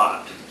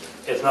not.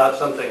 It's not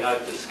something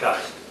I've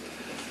discussed.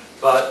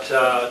 But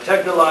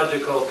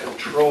technological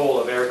control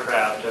of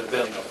aircraft has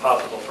been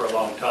possible for a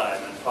long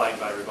time, and flying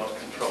by remote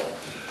control.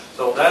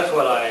 So that's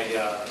what I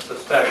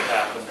suspect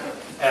happened.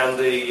 And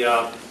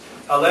the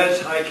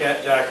alleged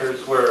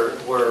hijackers were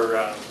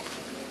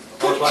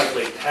most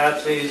likely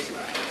patsies.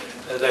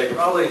 They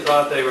probably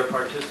thought they were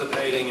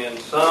participating in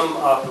some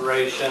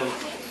operation,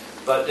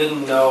 but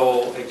didn't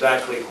know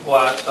exactly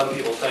what. Some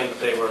people think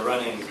they were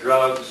running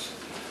drugs.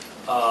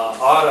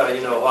 Otta,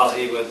 while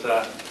he was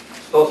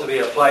supposed to be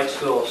a flight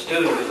school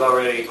student, was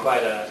already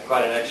quite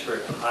an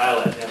expert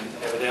pilot, and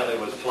evidently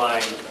was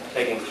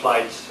taking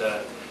flights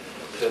to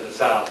the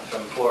south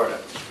from Florida.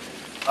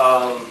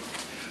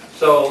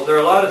 So there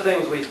are a lot of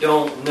things we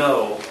don't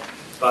know,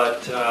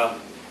 but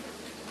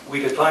we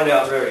could find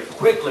out very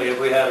quickly if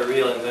we had a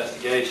real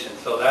investigation.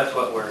 So that's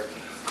what we're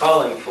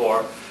calling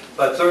for.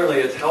 But certainly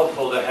it's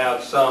helpful to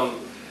have some,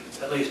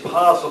 at least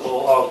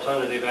possible,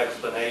 alternative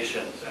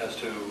explanations as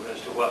to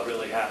what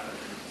really happened.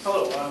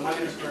 Hello, my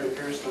name is Bernie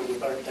Pierce. I'm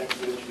with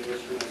Architects and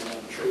Engineers for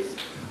 99 Truth.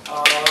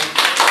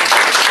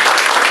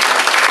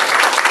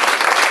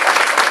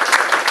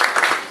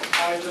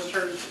 I just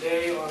heard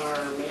today on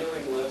our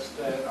mailing list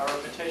that our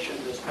petition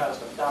just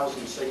passed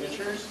 1,000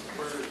 signatures.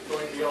 We're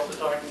going to be also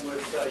talking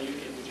with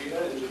Yuki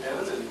Fujita in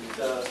Japan, and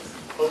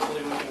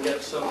hopefully we can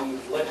get some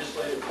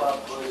legislative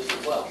clout behind us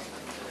as well.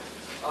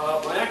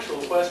 My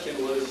actual question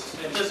was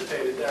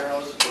anticipated there. I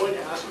was going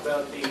to ask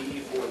about the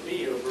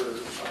E-4B over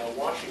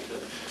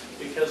Washington,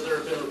 because there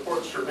have been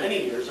reports for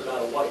many years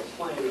about a white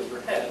plane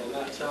overhead, and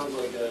that sounds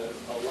like a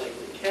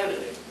likely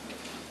candidate.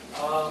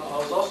 I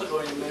was also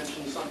going to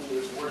mention something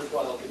that's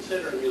worthwhile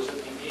considering, is that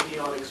the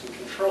avionics and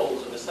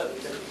controls of a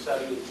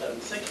 757 and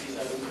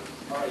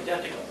 767 are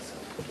identical.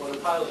 When a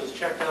pilot is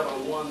checked out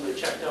on one, they're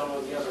checked out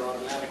on the other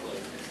automatically.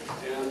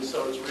 And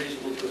so it's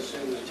reasonable to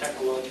assume the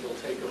technological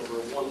takeover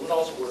of one would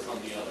also work on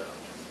the other.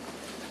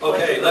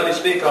 Okay, let me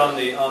speak on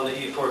the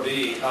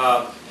E-4B.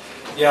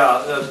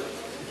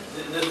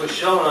 This was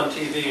shown on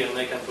TV, and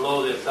they can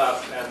blow this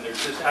up, and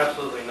there's just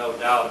absolutely no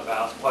doubt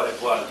about what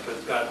it was, because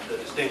it's got the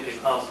distinctive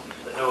hump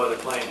that no other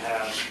plane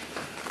has.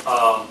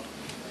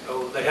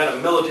 They had a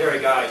military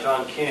guy,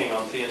 John King,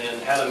 on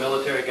CNN, had a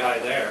military guy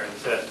there, and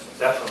said,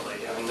 definitely,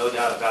 no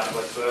doubt about it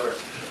whatsoever.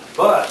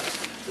 But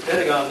the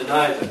Pentagon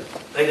denies it.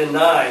 They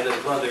deny that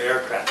it's one of their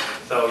aircraft.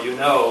 So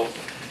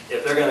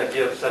if they're going to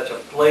give such a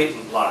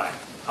blatant lie,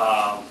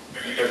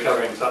 they're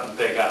covering something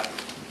big up.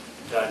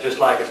 Just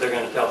like if they're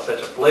going to tell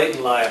such a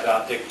blatant lie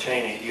about Dick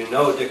Cheney,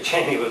 Dick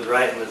Cheney was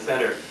right in the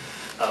center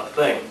of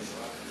things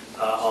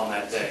on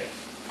that day.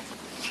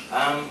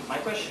 My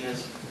question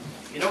is,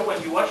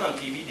 when you watch on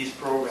TV these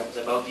programs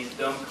about these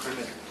dumb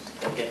criminals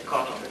that get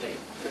caught on tape,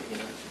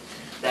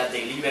 that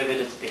they leave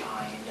evidence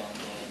behind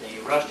and they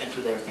rushed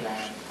into their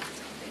plan,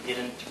 they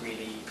didn't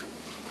really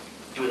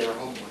do their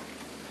homework.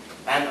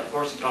 And of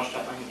course,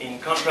 in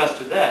contrast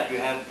to that, you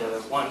have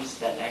the ones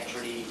that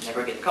actually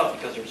never get caught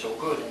because they're so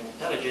good and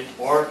intelligent,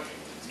 or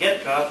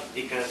get caught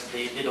because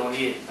they did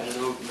only a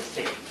little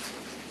mistake.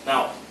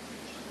 Now,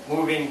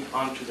 moving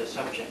on to the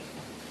subject,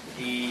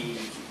 the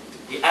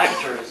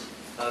actors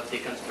of the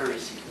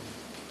conspiracy,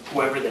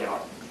 whoever they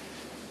are,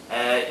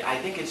 I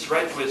think it's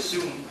right to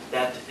assume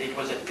that it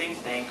was a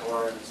think tank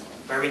or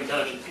very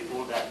intelligent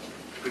people that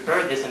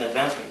prepared this in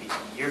advance, maybe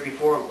a year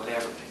before or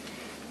whatever.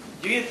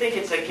 Do you think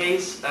it's a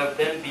case of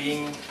them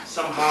being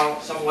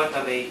somewhat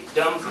of a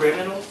dumb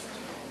criminal,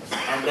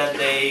 and that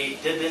they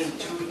didn't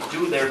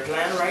do their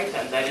plan right,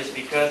 and that is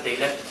because they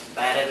left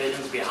bad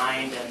evidence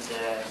behind and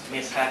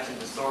mishaps in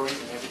the stories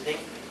and everything,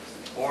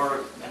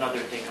 or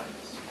another take on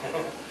this?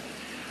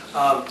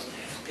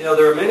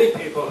 There are many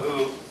people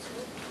who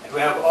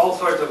have all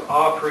sorts of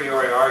a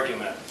priori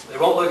arguments. They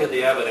won't look at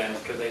the evidence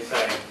because they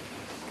say,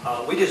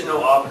 we just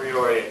know a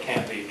priori it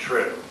can't be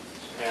true.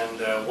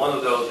 And one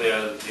of those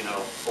is,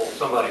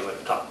 somebody would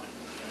have talked.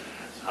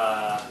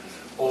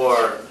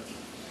 Or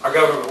our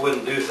government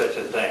wouldn't do such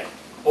a thing.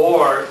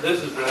 Or,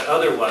 this is the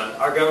other one,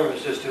 our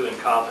government's just too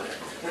incompetent.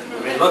 I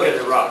mean, look at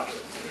Iraq.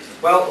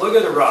 Well, look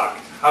at Iraq.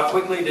 How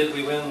quickly did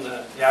we win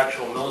the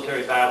actual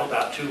military battle?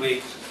 About 2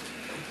 weeks.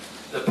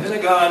 The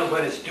Pentagon,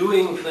 when it's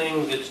doing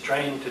things it's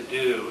trained to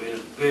do, is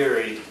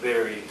very,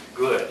 very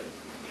good.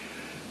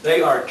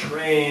 They are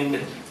trained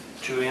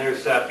to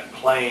intercept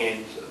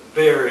planes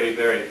very,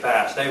 very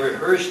fast. They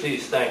rehearse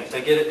these things.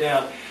 They get it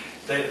down.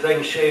 If they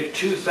can shave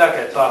 2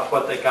 seconds off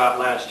what they got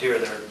last year,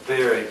 they're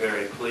very,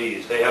 very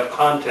pleased. They have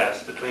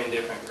contests between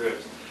different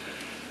groups.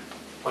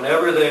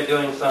 Whenever they're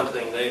doing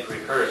something, they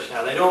rehearse.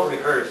 Now, they don't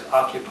rehearse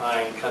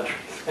occupying countries.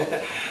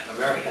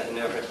 America has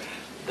never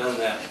done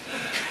that.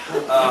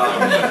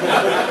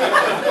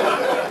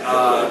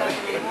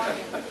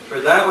 For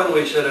that one,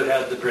 we should have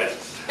had the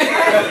Brits.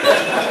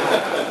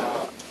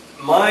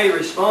 My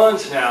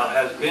response now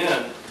has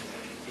been,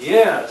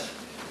 yes,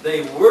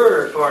 they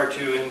were far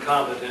too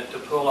incompetent to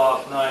pull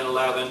off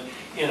 9/11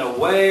 in a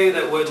way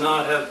that would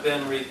not have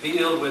been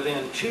revealed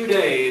within 2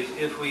 days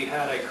if we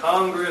had a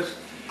Congress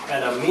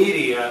and a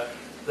media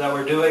that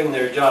were doing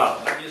their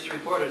job. I just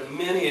reported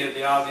many of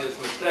the obvious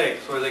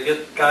mistakes where they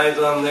get guys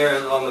on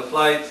the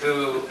flights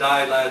who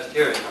died last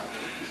year.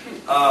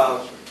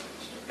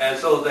 And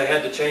so they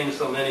had to change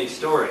so many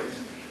stories.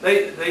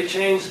 They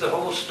changed the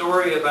whole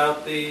story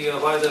about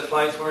why the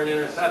flights weren't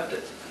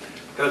intercepted.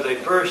 Because they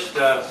first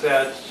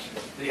said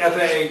the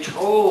FAA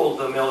told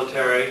the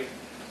military,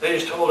 they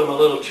just told them a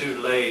little too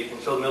late,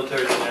 and so the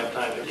military didn't have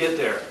time to get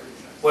there.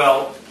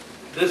 Well,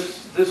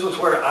 this was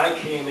where I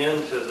came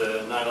into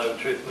the 9/11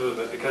 Truth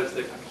Movement, because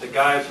the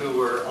guys who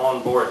were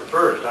on board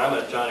first, I'm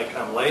a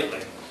Johnny-come-lately,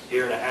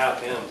 year and a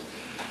half in,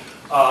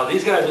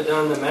 these guys had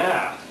done the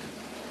math.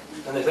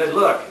 And they said,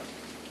 look,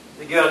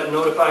 you got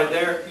notified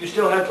there, you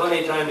still had plenty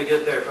of time to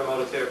get there from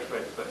Otis Air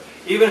Force Base. But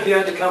even if you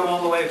had to come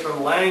all the way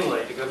from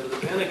Langley to go to the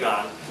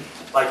Pentagon,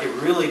 like it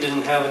really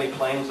didn't have any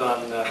planes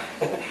on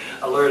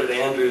alert at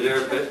Andrews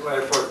Air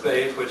Force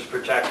Base, which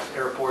protects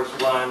Air Force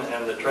One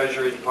and the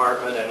Treasury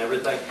Department and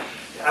everything.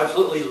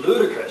 Absolutely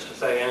ludicrous to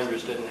say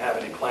Andrews didn't have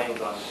any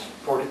planes on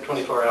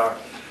 24-hour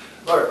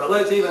alert. But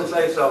let's even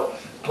say so,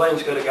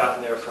 planes could have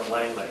gotten there from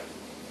Langley.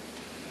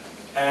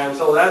 And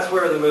so that's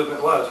where the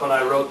movement was when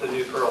I wrote the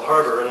New Pearl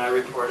Harbor, and I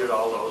reported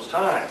all those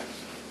times.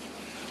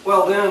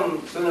 Well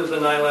then, as soon as the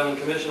 9/11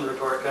 Commission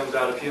report comes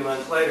out a few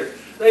months later,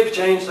 they've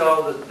changed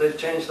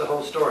the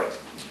whole story.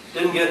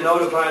 Didn't get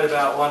notified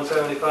about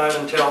 175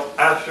 until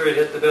after it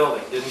hit the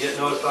building. Didn't get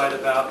notified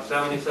about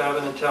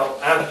 77 until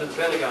after the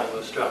Pentagon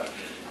was struck.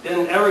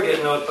 Didn't ever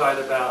get notified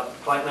about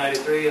Flight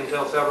 93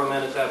 until several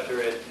minutes after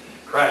it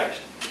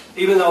crashed.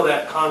 Even though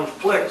that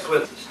conflicts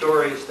with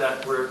stories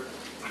that were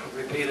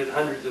repeated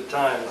hundreds of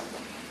times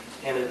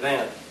in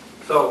advance.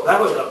 So that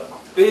was a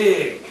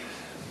big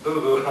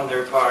boo-boo on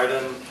their part,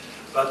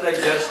 but they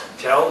just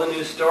tell the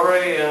new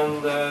story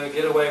and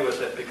get away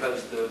with it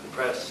because the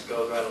press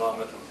goes right along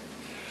with them.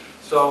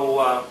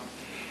 So,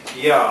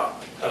 yeah.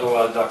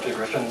 Hello, Dr.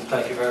 Griffin.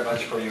 Thank you very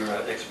much for your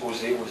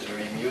expose. It was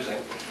very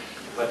amusing,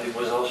 but it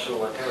was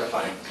also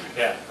terrifying.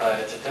 Yeah.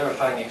 It's a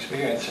terrifying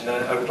experience, and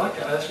I would like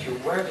to ask you,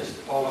 where does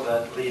all of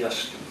that lead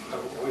us to?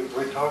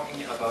 We're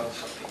talking about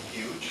something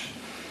huge.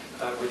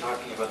 We're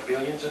talking about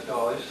billions of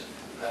dollars,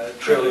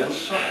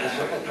 trillions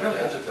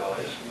of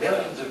dollars,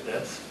 millions of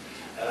deaths,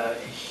 a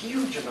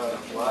huge amount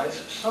of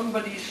lies.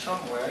 Somebody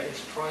somewhere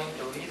is trying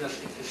to lead us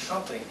into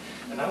something,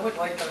 and I would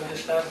like to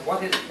understand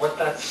what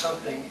that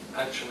something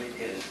actually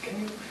is. Can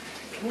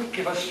you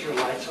give us your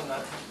lights on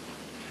that?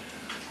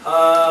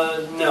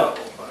 No.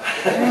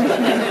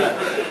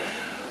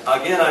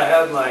 Again, I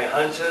have my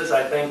hunches.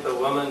 I think the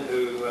woman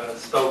who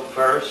spoke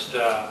first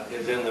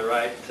is in the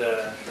right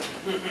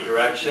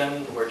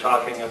direction. We're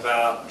talking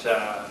about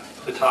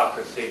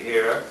plutocracy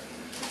here.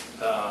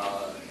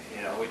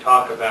 We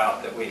talk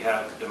about that we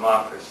have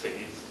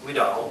democracies. We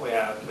don't. We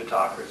have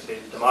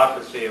plutocracies.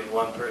 Democracy is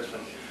one person,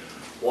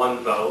 one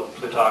vote.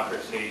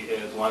 Plutocracy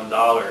is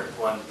 $1,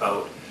 one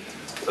vote.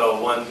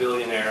 So one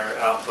billionaire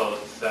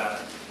outvotes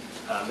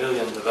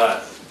millions of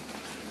us.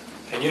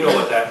 And you know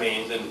what that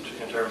means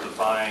in terms of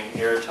buying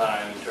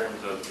airtime, in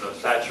terms of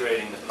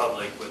saturating the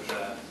public with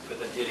an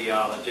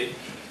ideology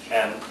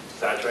and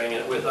saturating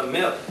it with a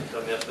myth,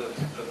 the myth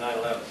of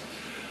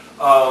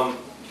 9/11.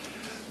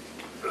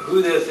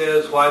 Who this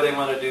is, why they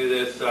want to do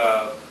this,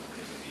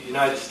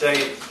 United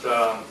States,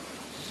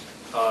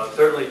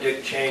 certainly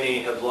Dick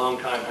Cheney has long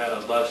time had a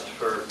lust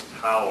for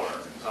power.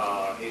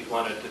 He's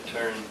wanted to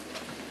turn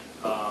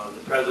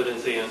the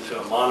presidency into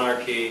a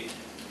monarchy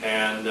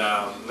and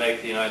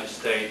make the United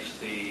States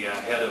the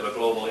head of a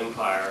global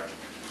empire.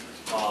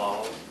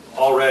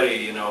 Already,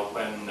 you know,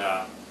 when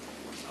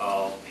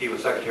he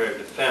was Secretary of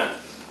Defense,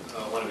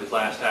 one of his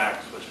last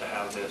acts was to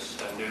have this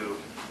new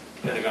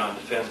Pentagon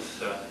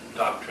Defense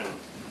Doctrine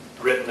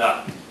written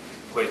up,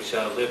 which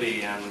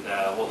Libby and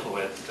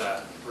Wolfowitz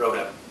wrote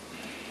up.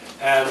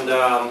 And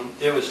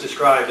it was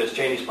described as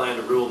Cheney's plan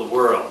to rule the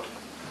world.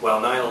 Well,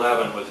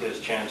 9/11 was his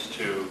chance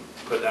to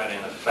put that in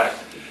effect.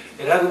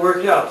 It hadn't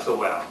worked out so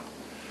well.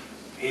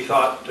 He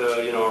thought,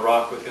 you know,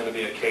 Iraq was going to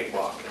be a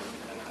cakewalk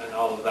and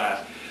all of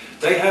that.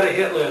 They had a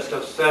hit list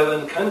of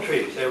 7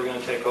 countries they were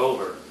going to take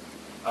over.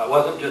 It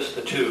wasn't just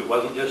the 2,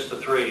 wasn't just the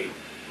 3.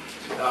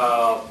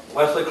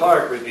 Wesley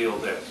Clark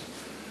revealed this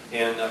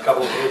in a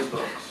couple of his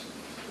books.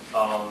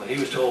 He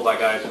was told by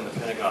guys in the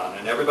Pentagon,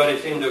 and everybody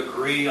seemed to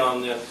agree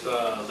on this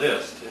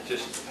list. It's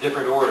just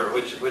different order.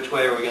 Which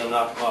way are we going to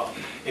knock them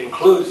off?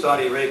 Include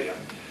Saudi Arabia.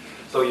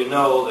 So you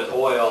know that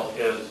oil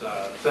is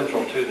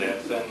central to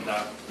this. And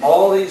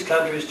all these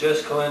countries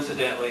just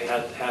coincidentally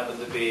happen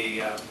to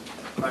be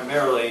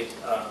primarily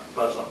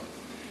Muslim.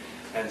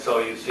 And so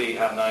you see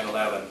how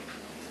 9/11,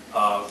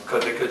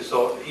 because it could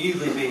so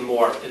easily be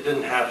morphed. It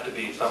didn't have to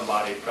be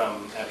somebody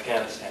from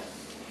Afghanistan.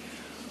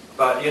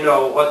 But you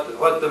know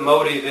what the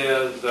motive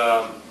is.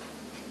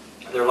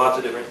 There are lots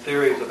of different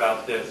theories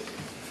about this,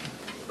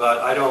 but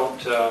I don't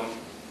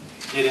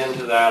get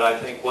into that. I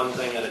think one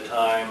thing at a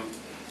time,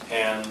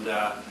 and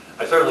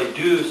I certainly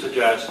do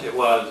suggest it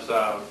was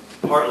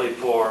partly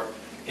for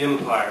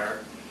empire,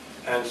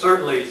 and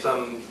certainly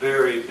some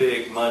very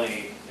big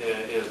money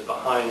is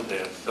behind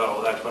this.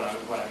 So that's what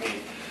I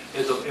mean.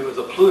 It was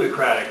a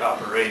plutocratic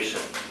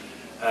operation,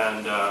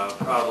 and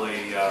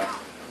probably.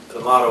 The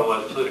motto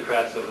was,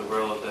 plutocrats of the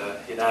world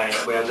unite.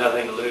 We have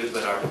nothing to lose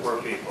but our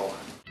poor people.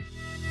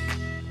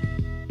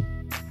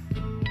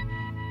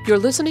 You're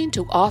listening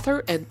to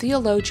author and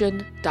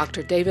theologian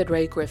Dr. David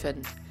Ray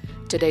Griffin.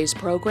 Today's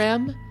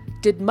program,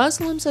 Did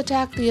Muslims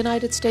Attack the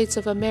United States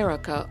of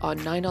America on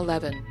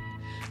 9/11?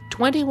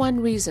 21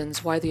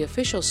 Reasons Why the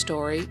Official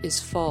Story is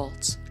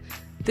False.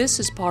 This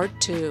is Part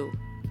 2.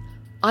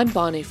 I'm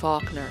Bonnie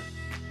Faulkner.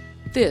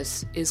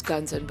 This is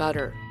Guns and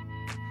Butter.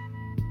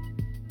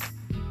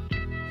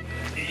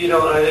 You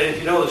know, if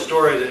you know the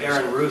story that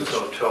Aaron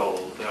Russo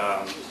told,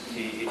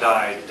 he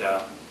died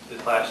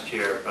this last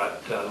year,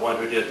 but the one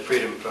who did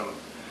Freedom from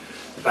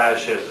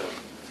Fascism.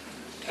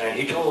 And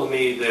he told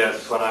me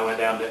this when I went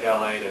down to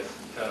L.A.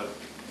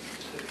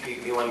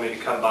 He wanted me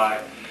to come by.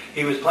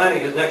 He was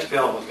planning, his next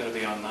film was going to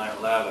be on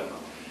 9/11,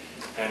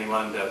 and he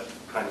wanted to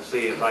kind of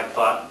see if I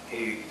thought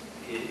he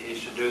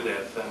should do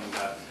this,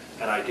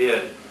 and I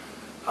did.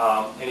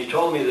 And he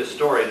told me this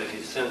story that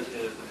he since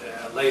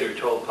later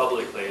told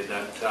publicly,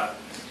 that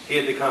he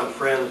had become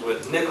friends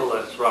with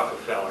Nicholas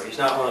Rockefeller. He's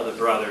not one of the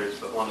brothers,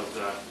 but one of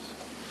the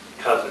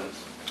cousins.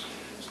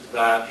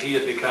 That he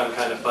had become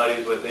kind of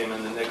buddies with him,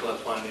 and then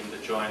Nicholas wanted him to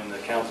join the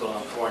Council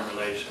on Foreign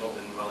Relations,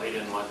 and well, he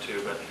didn't want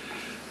to,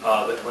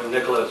 but when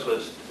Nicholas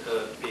was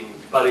being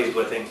buddies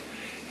with him,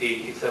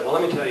 he said, well,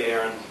 let me tell you,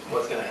 Aaron,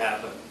 what's going to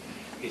happen.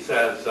 He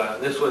says,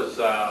 this was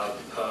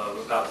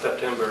about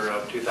September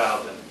of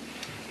 2000.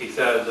 He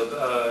says,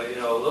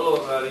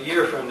 a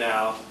year from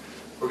now,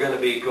 we're going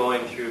to be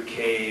going through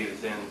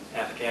caves in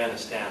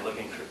Afghanistan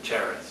looking for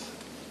terrorists.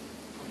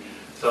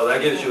 So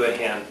that gives you a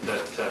hint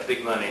that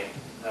big money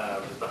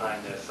was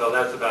behind this. So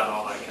that's about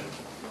all I can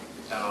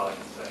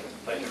say.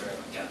 Thank you very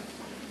much.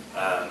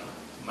 Yeah.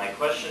 My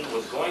question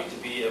was going to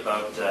be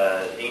about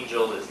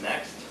Angel is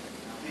Next,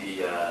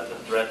 the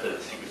threat that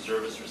the Secret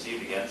Service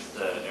received against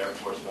Air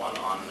Force One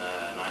on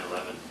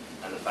 9/11,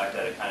 and the fact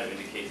that it kind of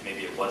indicates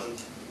maybe it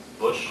wasn't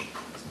Bush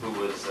who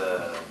was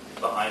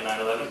behind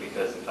 9/11,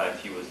 because in fact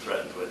he was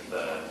threatened with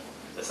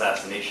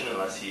assassination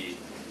unless he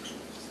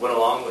went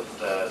along with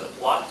the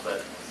plot,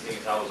 but seeing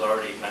as how it was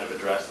already kind of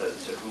addressed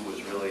as to who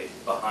was really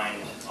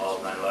behind all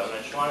of 9/11,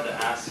 I just wanted to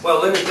ask...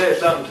 Well, let me say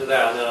something to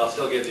that, and then I'll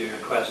still give you your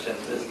question.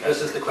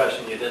 This is the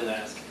question you didn't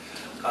ask,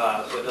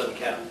 so it doesn't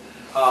count.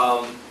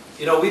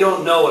 We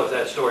don't know if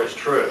that story is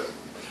true.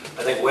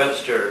 I think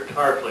Webster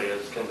Tarpley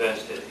is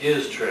convinced it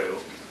is true.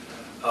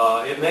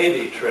 It may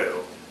be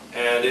true.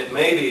 And it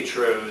may be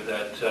true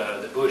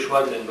that Bush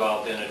wasn't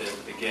involved in it in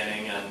the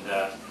beginning,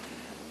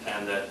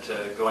 and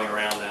that going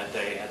around that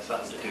day had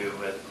something to do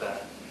with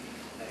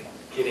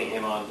getting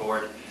him on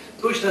board.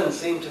 Bush doesn't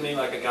seem to me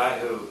like a guy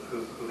who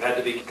had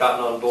to be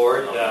gotten on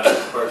board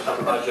for some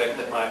project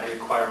that might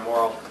require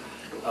moral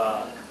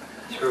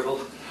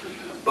scruples.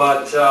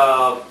 But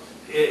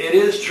it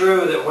is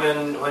true that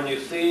when you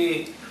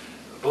see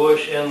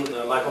Bush in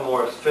the Michael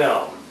Morris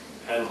film,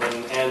 and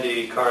when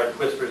Andy Card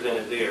whispers in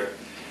his ear,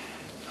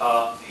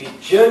 he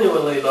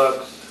genuinely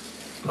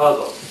looks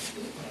puzzled.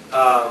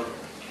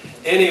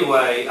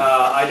 Anyway,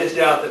 I just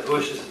doubt that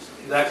Bush is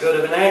that good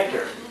of an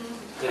actor,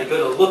 that he could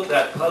have looked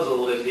that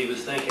puzzled if he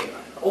was thinking,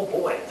 oh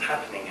boy, it's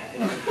happening.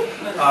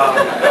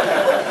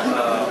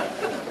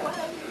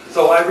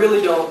 So I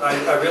really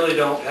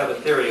don't have a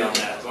theory on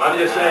that. I'm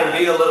just saying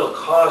be a little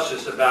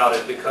cautious about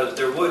it, because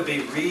there would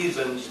be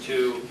reasons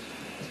to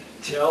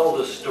tell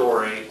the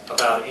story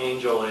about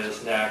Angel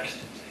is Next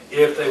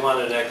if they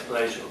wanted an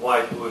explanation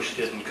why Bush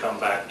didn't come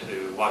back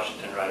to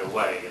Washington right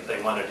away, if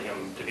they wanted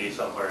him to be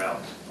somewhere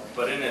else.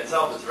 But in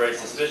itself, it's very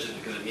suspicious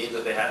because it means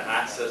that they had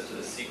access to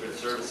the Secret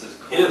Service's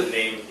code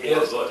name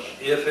for Bush.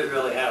 If it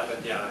really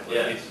happened, yeah, it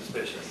would be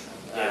suspicious.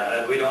 Yeah,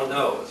 and we don't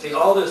know. See,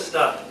 all this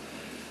stuff,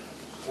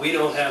 we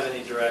don't have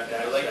any direct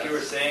access. Like you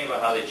were saying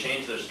about how they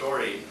changed their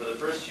story, for the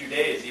first few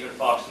days, even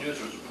Fox News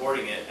was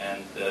reporting it,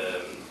 and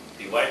the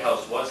White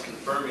House was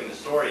confirming the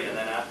story, and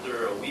then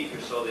after a week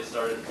or so, they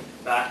started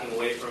backing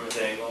away from it,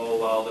 saying, oh,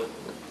 well, the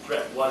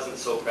threat wasn't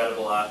so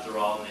credible after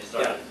all, and they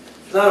started... Yeah.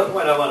 It's not a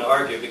point I want to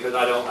argue, because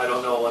I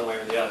don't know one way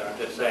or the other. I'm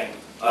just saying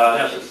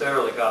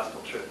necessarily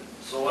gospel truth.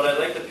 So what I'd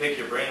like to pick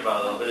your brain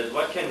about a little bit is,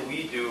 what can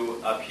we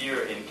do up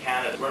here in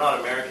Canada? We're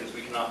not Americans.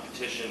 We cannot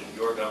petition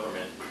your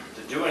government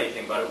to do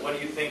anything about it. What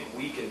do you think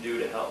we can do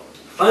to help?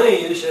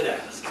 Funny you should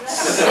ask.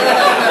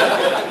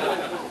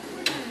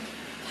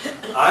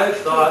 I've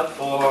thought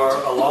for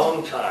a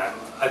long time.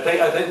 I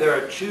think there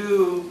are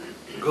two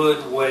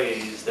good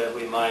ways that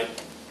we might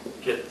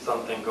get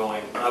something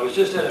going. I was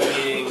just at a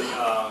meeting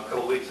a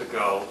couple weeks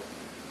ago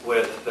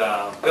with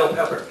Bill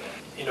Pepper.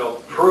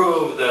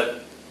 Prove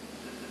that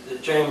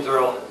James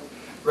Earl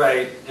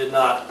Ray did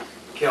not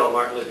kill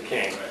Martin Luther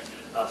King.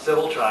 A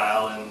civil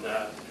trial, and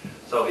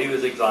so he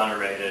was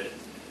exonerated.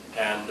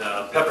 And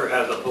Pepper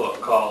has a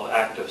book called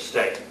Act of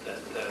State,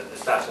 that the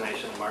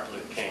assassination of Martin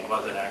Luther King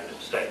was an act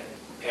of state.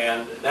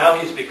 And now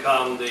he's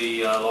become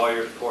the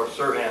lawyer for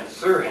Sirhan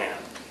Sirhan,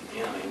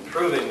 in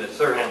proving that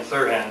Sirhan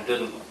Sirhan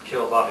didn't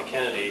kill Bobby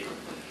Kennedy.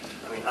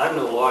 I mean, I'm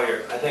no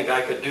lawyer. I think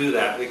I could do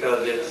that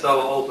because it's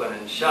so open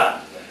and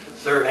shut.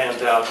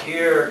 Sirhan's out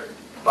here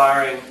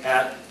firing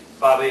at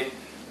Bobby.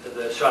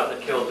 The shot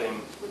that kills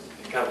him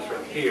comes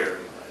from here.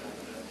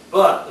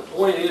 But the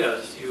point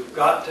is, you've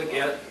got to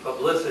get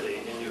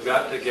publicity, and you've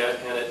got to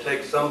and it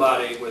takes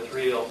somebody with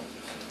real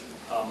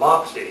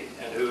moxie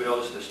and who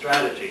knows the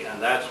strategy,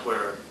 and that's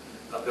where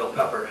Bill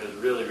Pepper is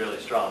really, really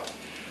strong.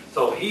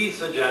 So he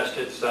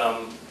suggested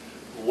some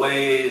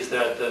ways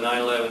that the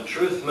 9/11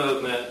 Truth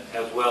Movement,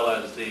 as well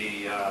as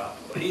the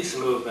peace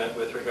movement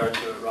with regard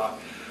to Iraq,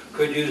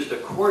 could use the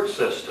court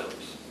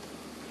systems.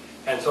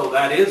 And so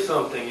that is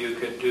something you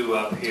could do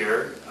up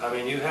here. I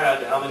mean, you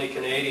had how many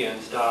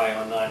Canadians die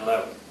on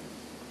 9/11?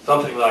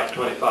 Something like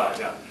 25,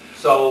 yeah.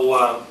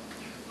 So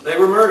they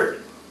were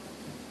murdered.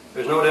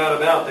 There's no doubt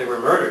about it. They were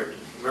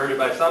murdered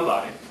by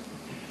somebody.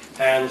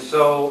 And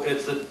so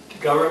it's the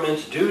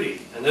government's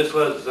duty. And this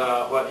was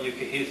what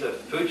Yukihisa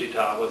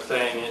Fujita was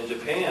saying in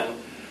Japan.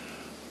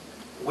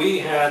 We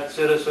had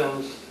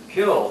citizens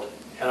killed,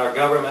 and our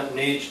government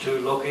needs to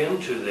look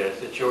into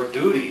this. It's your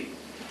duty.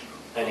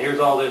 And here's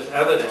all this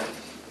evidence.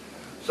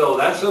 So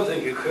that's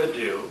something you could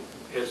do,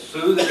 is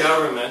sue the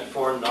government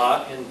for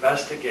not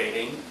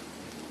investigating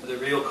the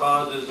real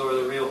causes or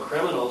the real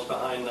criminals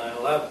behind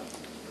 9/11.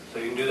 So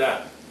you can do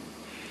that.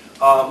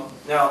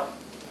 Now,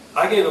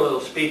 I gave a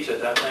little speech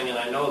at that thing, and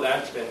I know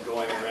that's been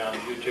going around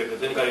YouTube.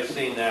 Has anybody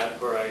seen that,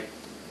 where it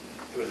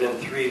was in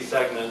 3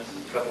 segments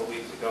a couple of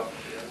weeks ago?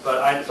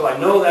 But so I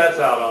know that's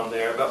out on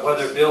there, but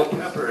whether Bill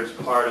Pepper's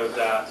part of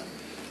that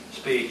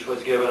speech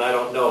was given, I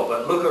don't know.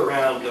 But look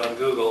around on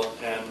Google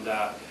and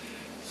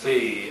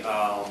see,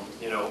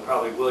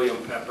 probably William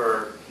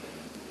Pepper,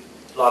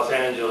 Los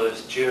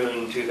Angeles,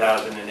 June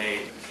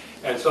 2008.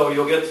 And so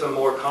you'll get some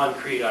more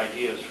concrete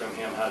ideas from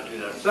him how to do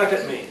that.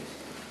 Second means,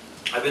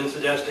 I've been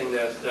suggesting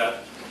this,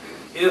 that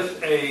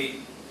if a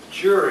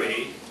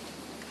jury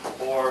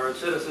or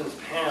citizens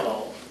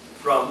panel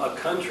from a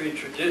country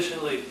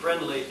traditionally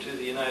friendly to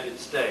the United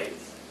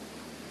States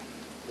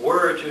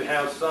were to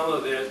have some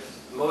of its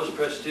most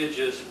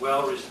prestigious,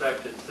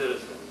 well-respected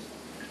citizens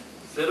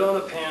sit on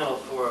a panel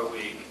for a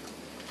week,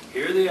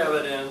 hear the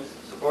evidence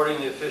supporting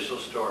the official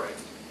story,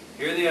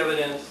 hear the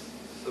evidence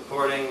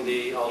supporting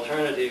the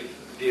alternative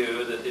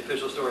view that the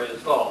official story is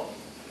false,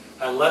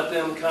 and let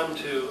them come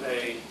to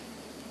a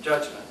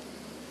judgment,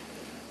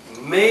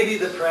 maybe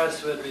the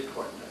press would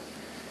report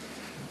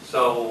that.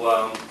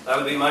 So that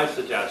would be my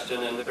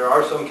suggestion, and there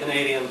are some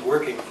Canadians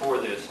working for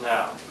this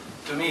now.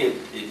 To me,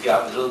 it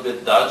got a little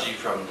bit dodgy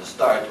from the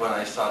start when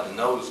I saw the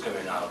nose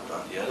coming out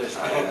on the other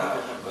side. And I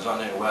was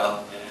wondering,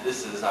 well,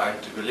 this is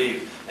hard to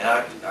believe. And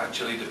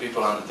actually, the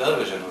people on the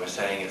television were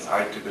saying it's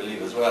hard to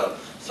believe as well.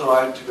 So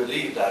hard to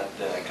believe that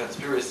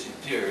conspiracy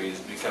theory is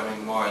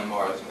becoming more and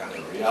more as kind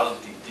of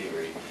reality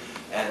theory.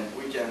 And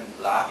we can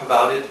laugh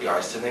about it, we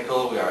are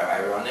cynical, we are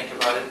ironic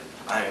about it,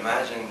 I'm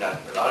imagining that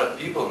a lot of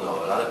people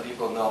know. A lot of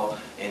people know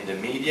in the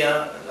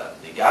media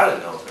that they gotta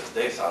know because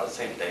they saw the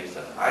same things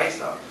that I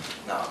saw.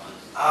 Now,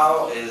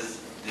 how is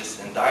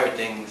this entire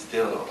thing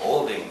still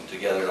holding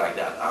together like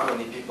that? How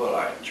many people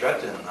are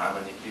threatened? How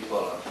many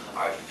people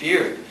are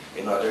feared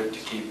in order to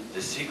keep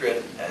the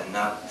secret and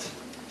not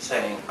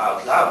saying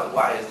out loud?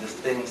 Why is this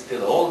thing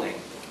still holding?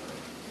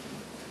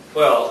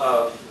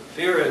 Well,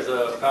 fear is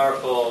a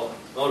powerful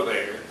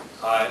motivator.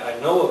 I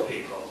know of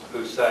people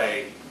who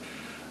say,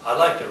 I'd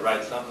like to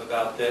write something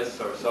about this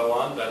or so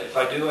on, but if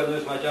I do, I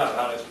lose my job.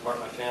 How do I support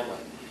my family?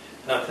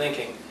 And I'm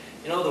thinking,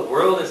 you know, the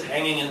world is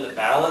hanging in the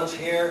balance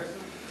here,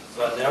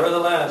 but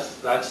nevertheless,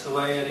 that's the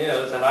way it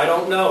is. And I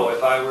don't know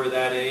if I were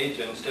that age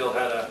and still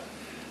had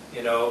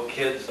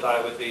kids, that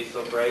I would be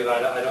so brave.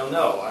 I don't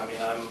know. I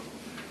mean, I'm,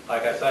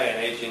 like I say, an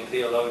aging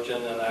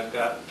theologian, and I've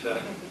got...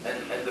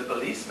 And the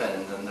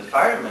policemen and the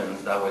firemen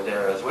that were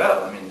there as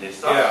well. I mean, they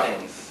saw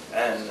things.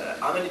 And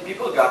how many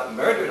people got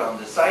murdered on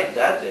the site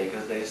that day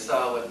because they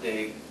saw what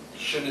they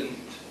shouldn't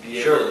be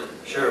able to...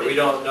 Sure, we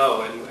don't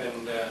know.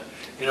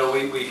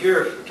 And we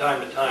hear from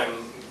time to time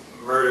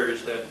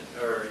murders that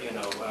are,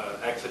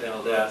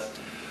 accidental deaths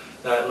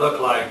that look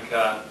like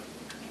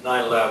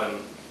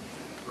 9/11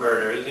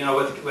 murders. You know,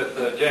 with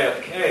the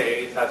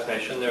JFK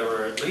assassination, there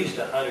were at least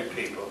 100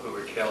 people who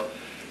were killed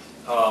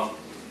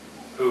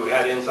who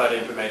had inside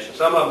information.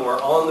 Some of them were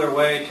on their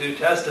way to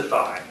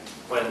testify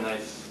when they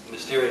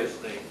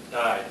mysteriously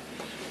died.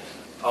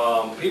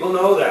 People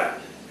know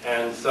that,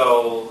 and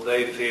so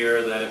they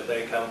fear that if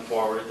they come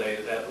forward, they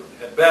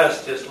at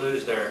best just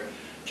lose their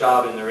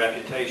job and their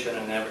reputation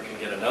and never can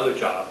get another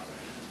job,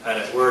 and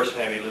at worst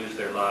maybe lose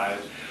their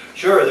lives.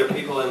 Sure, there are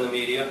people in the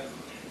media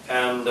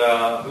and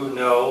who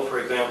know, for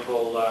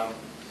example,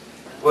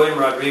 William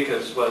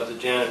Rodriguez was the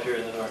janitor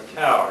in the North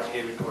Tower.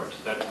 He reports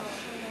that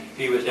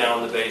he was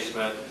down in the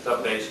basement,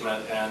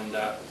 sub-basement, and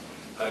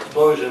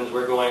explosions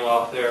were going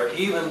off there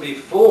even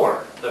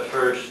before the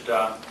first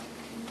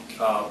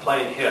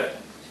plane hit.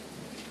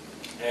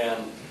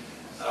 And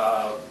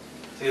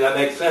see, that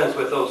makes sense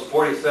with those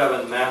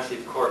 47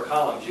 massive core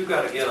columns. You've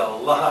got to get a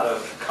lot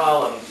of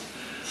columns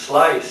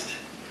sliced,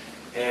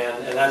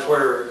 and that's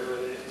where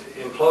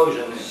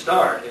implosions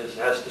start,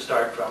 has to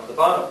start from the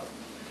bottom.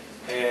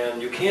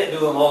 And you can't do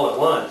them all at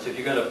once. If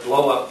you're going to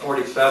blow up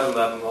 47 of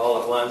them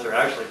all at once, or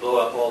actually blow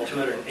up all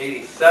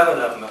 287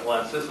 of them at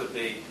once, this would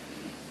be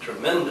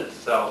tremendous.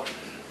 So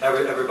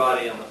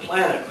everybody on the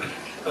planet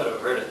would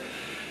have heard it.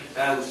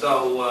 And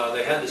so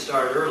they had to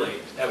start early,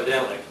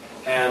 evidently.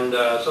 And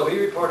so he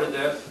reported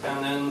this,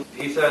 and then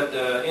he said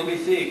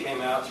NBC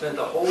came out, spent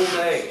the whole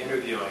day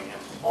interviewing him,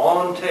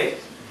 on tape.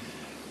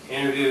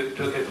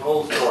 Took his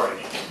whole story.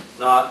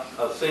 Not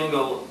a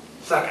single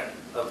second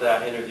of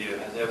that interview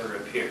has ever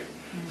appeared.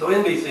 So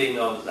NBC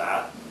knows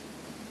that.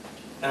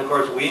 And of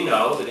course we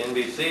know that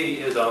NBC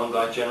is owned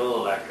by General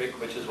Electric,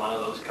 which is one of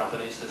those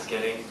companies that's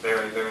getting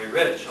very, very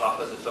rich off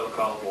of the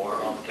so-called war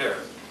on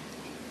terror.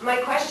 My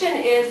question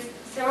is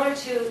similar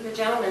to the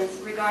gentleman's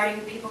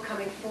regarding people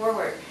coming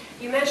forward.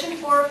 You mentioned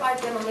 4 or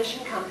 5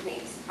 demolition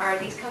companies. Are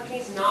these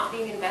companies not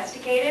being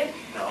investigated?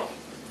 No.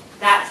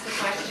 That's the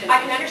question. I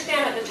can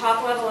understand at the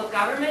top level of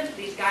government,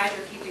 these guys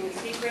are keeping the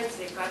secrets,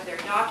 they've got their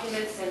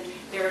documents, and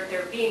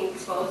they're being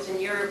exposed,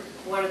 and you're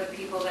one of the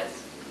people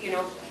that's,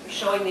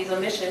 showing these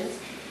omissions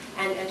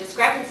and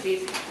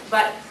discrepancies.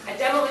 But a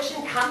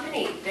demolition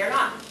company, they're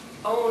not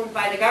owned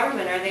by the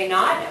government, are they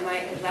not?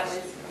 Is that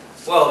what?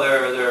 Well,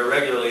 they're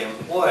regularly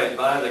employed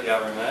by the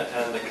government,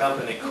 and the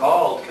company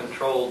called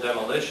Controlled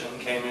Demolition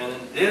came in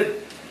and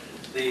did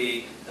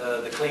the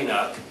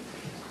cleanup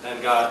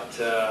and got,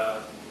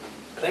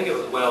 I think it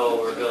was well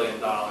over $1 billion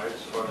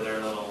for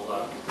their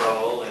little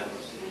role in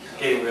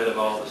getting rid of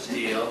all the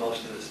steel,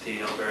 most of the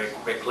steel, very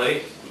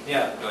quickly.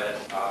 Yeah, go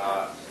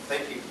ahead.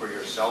 Thinking for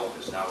yourself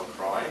is now a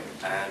crime,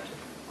 and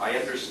I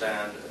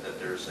understand that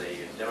there's a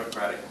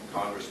Democratic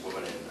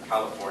Congresswoman in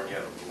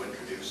California who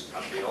introduced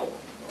a bill,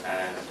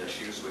 and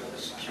she was with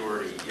the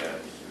Security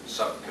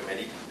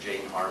Subcommittee,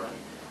 Jane Harman,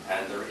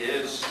 and there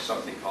is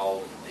something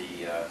called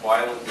the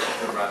Violent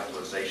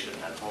Radicalization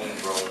and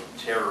Homegrown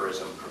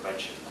Terrorism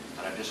Prevention.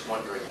 And I'm just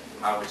wondering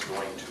how it's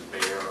going to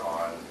bear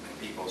on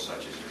people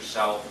such as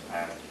yourself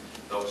and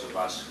those of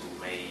us who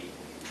may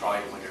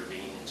try to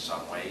intervene in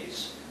some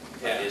ways.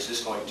 Yeah. Is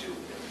this going to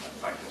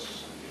affect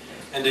us?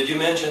 And did you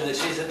mention that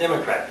she's a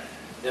Democrat?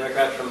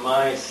 Democrat from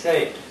my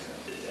state.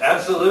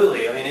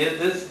 Absolutely. I mean,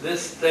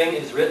 this thing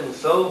is written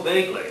so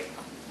vaguely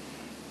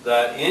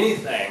that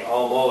anything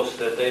almost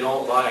that they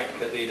don't like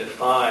could be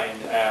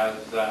defined as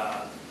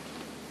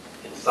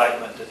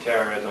incitement to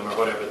terrorism or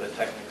whatever the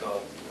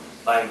technical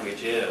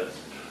language is.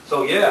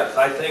 So yes,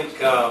 I think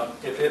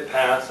if it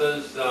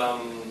passes,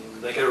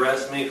 they could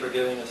arrest me for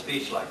giving a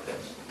speech like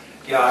this.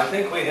 Yeah, I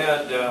think we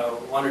had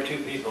 1 or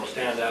 2 people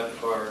stand up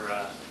for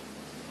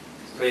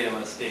freedom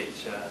of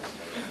speech.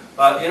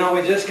 But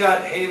we just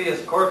got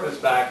habeas corpus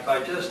back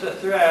by just a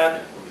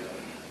thread,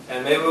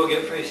 and maybe we'll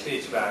get free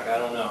speech back, I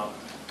don't know.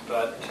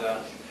 But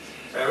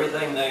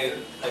everything they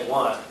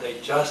want, they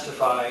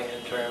justify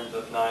in terms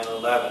of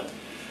 9/11.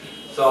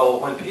 So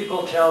when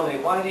people tell me,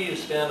 why do you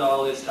spend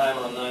all this time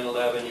on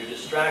 9/11? You're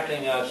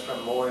distracting us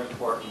from more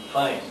important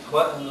things.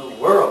 What in the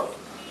world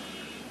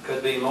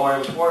could be more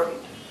important?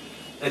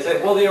 They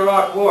say, well, the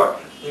Iraq War.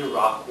 The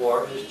Iraq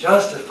War is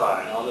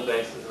justified on the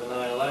basis of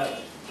 9/11.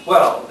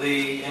 Well,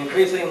 the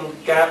increasing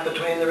gap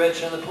between the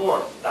rich and the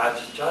poor,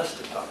 that's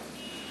justified.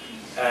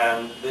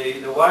 And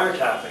the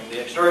wiretapping, the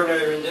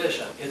extraordinary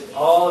rendition, it's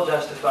all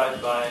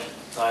justified by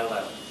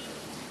 9/11.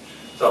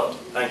 So,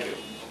 thank you.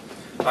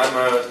 I'm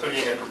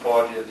studying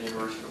anthropology at the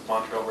University of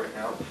Montreal right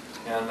now,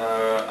 and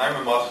I'm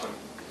a Muslim.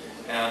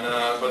 And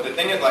but the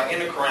thing is, like in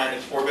the Quran,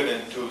 it's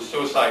forbidden to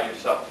suicide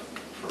yourself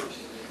first,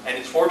 and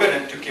it's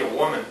forbidden to kill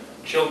women,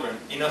 children,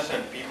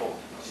 innocent people,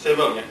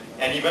 civilian,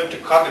 and even to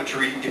cut a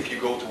tree if you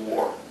go to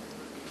war.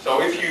 So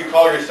if you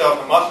call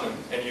yourself a Muslim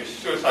and you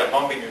suicide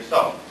bombing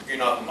yourself, you're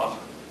not a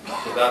Muslim.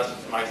 So that's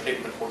my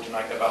statement for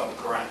tonight about the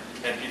Quran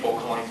and people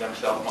calling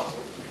themselves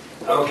Muslim.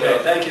 Okay,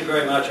 thank you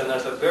very much, and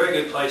that's a very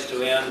good place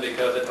to end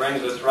because it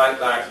brings us right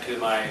back to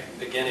my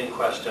beginning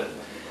question.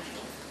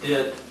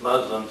 Did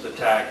Muslims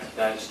attack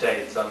the United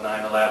States on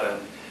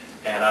 9/11?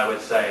 And I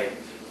would say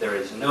there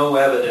is no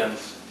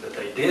evidence that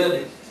they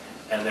did,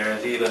 and there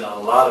is even a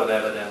lot of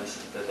evidence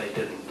that they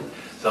didn't.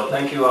 So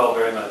thank you all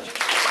very much.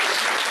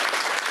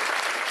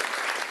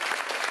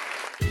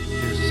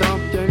 There's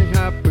something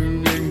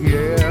happening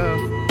here.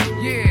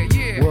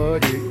 Yeah.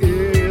 What it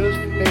is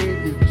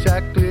ain't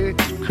exactly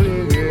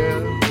clear.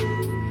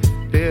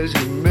 There's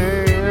a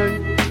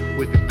man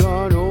with a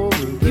gun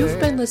over there. You've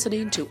been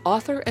listening to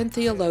author and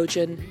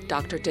theologian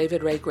Dr.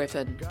 David Ray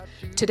Griffin.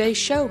 Today's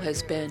show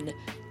has been,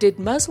 Did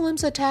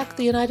Muslims Attack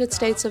the United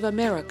States of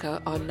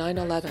America on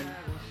 9/11?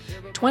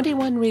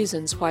 21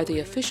 Reasons Why the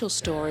Official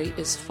Story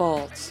is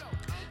False.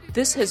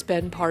 This has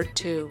been Part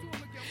 2.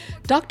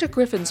 Dr.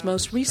 Griffin's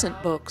most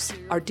recent books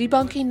are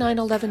Debunking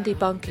 9/11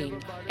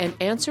 Debunking, An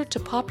Answer to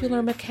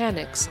Popular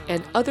Mechanics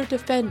and Other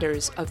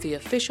Defenders of the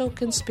Official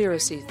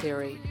Conspiracy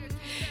Theory,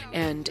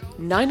 and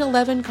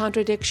 9/11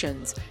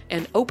 Contradictions,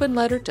 An Open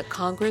Letter to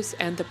Congress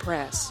and the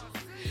Press.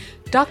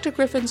 Dr.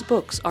 Griffin's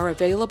books are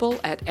available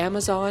at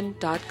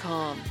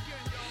Amazon.com.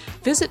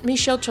 Visit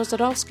Michel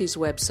Chossudovsky's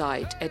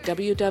website at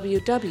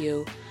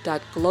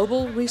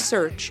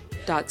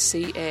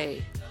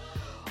www.globalresearch.ca.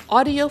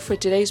 Audio for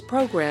today's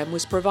program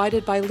was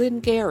provided by Lynn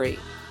Gary,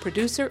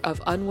 producer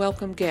of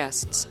Unwelcome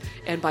Guests,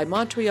 and by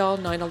Montreal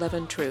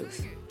 9/11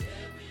 Truth.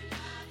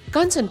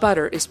 Guns and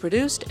Butter is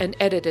produced and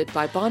edited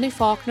by Bonnie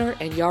Faulkner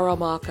and Yarrow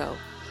Mako.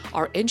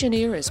 Our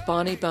engineer is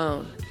Bonnie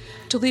Bone.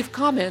 To leave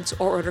comments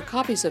or order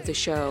copies of the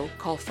show,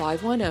 call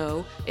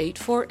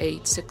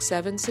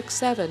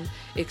 510-848-6767,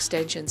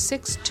 extension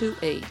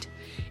 628.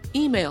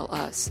 Email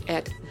us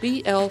at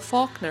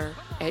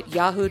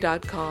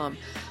blfaulkner@yahoo.com.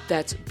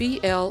 That's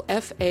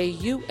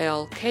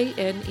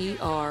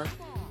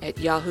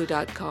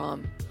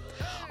blfaulkner@yahoo.com.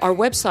 Our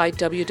website,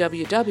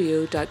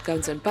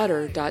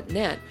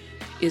 www.gunsandbutter.net,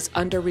 is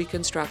under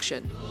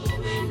reconstruction.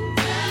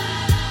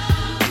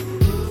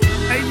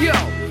 Hey yo,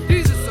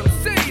 these are some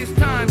serious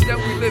times that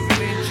we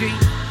living in, G.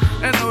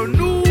 And a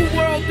new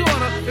world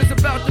order is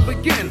about to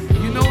begin.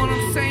 You know what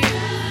I'm saying?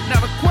 Now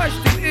the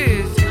question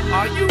is,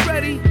 are you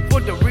ready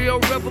for the real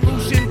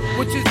revolution,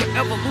 which is the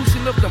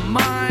evolution of the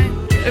mind?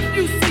 If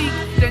you seek,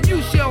 then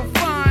you shall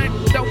find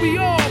that we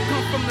all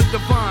come from the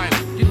divine.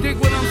 You dig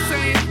what I'm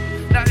saying?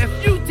 Now if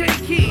you take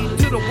heed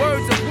to the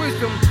words of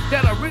wisdom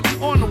that are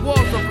written on the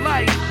walls of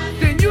life,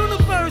 then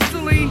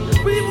universally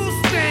we will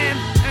stand,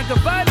 and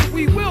divided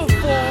we will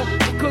fall,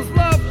 because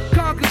love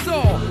conquers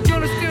all. You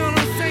understand what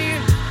I'm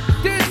saying?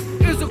 This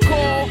is a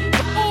call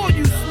for all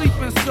you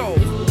sleeping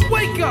souls.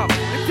 Wake up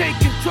and take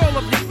control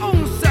of your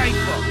own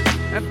cipher,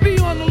 and be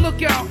on the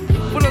lookout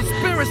for the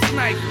spirit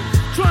snipers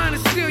trying to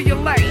steal your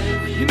life.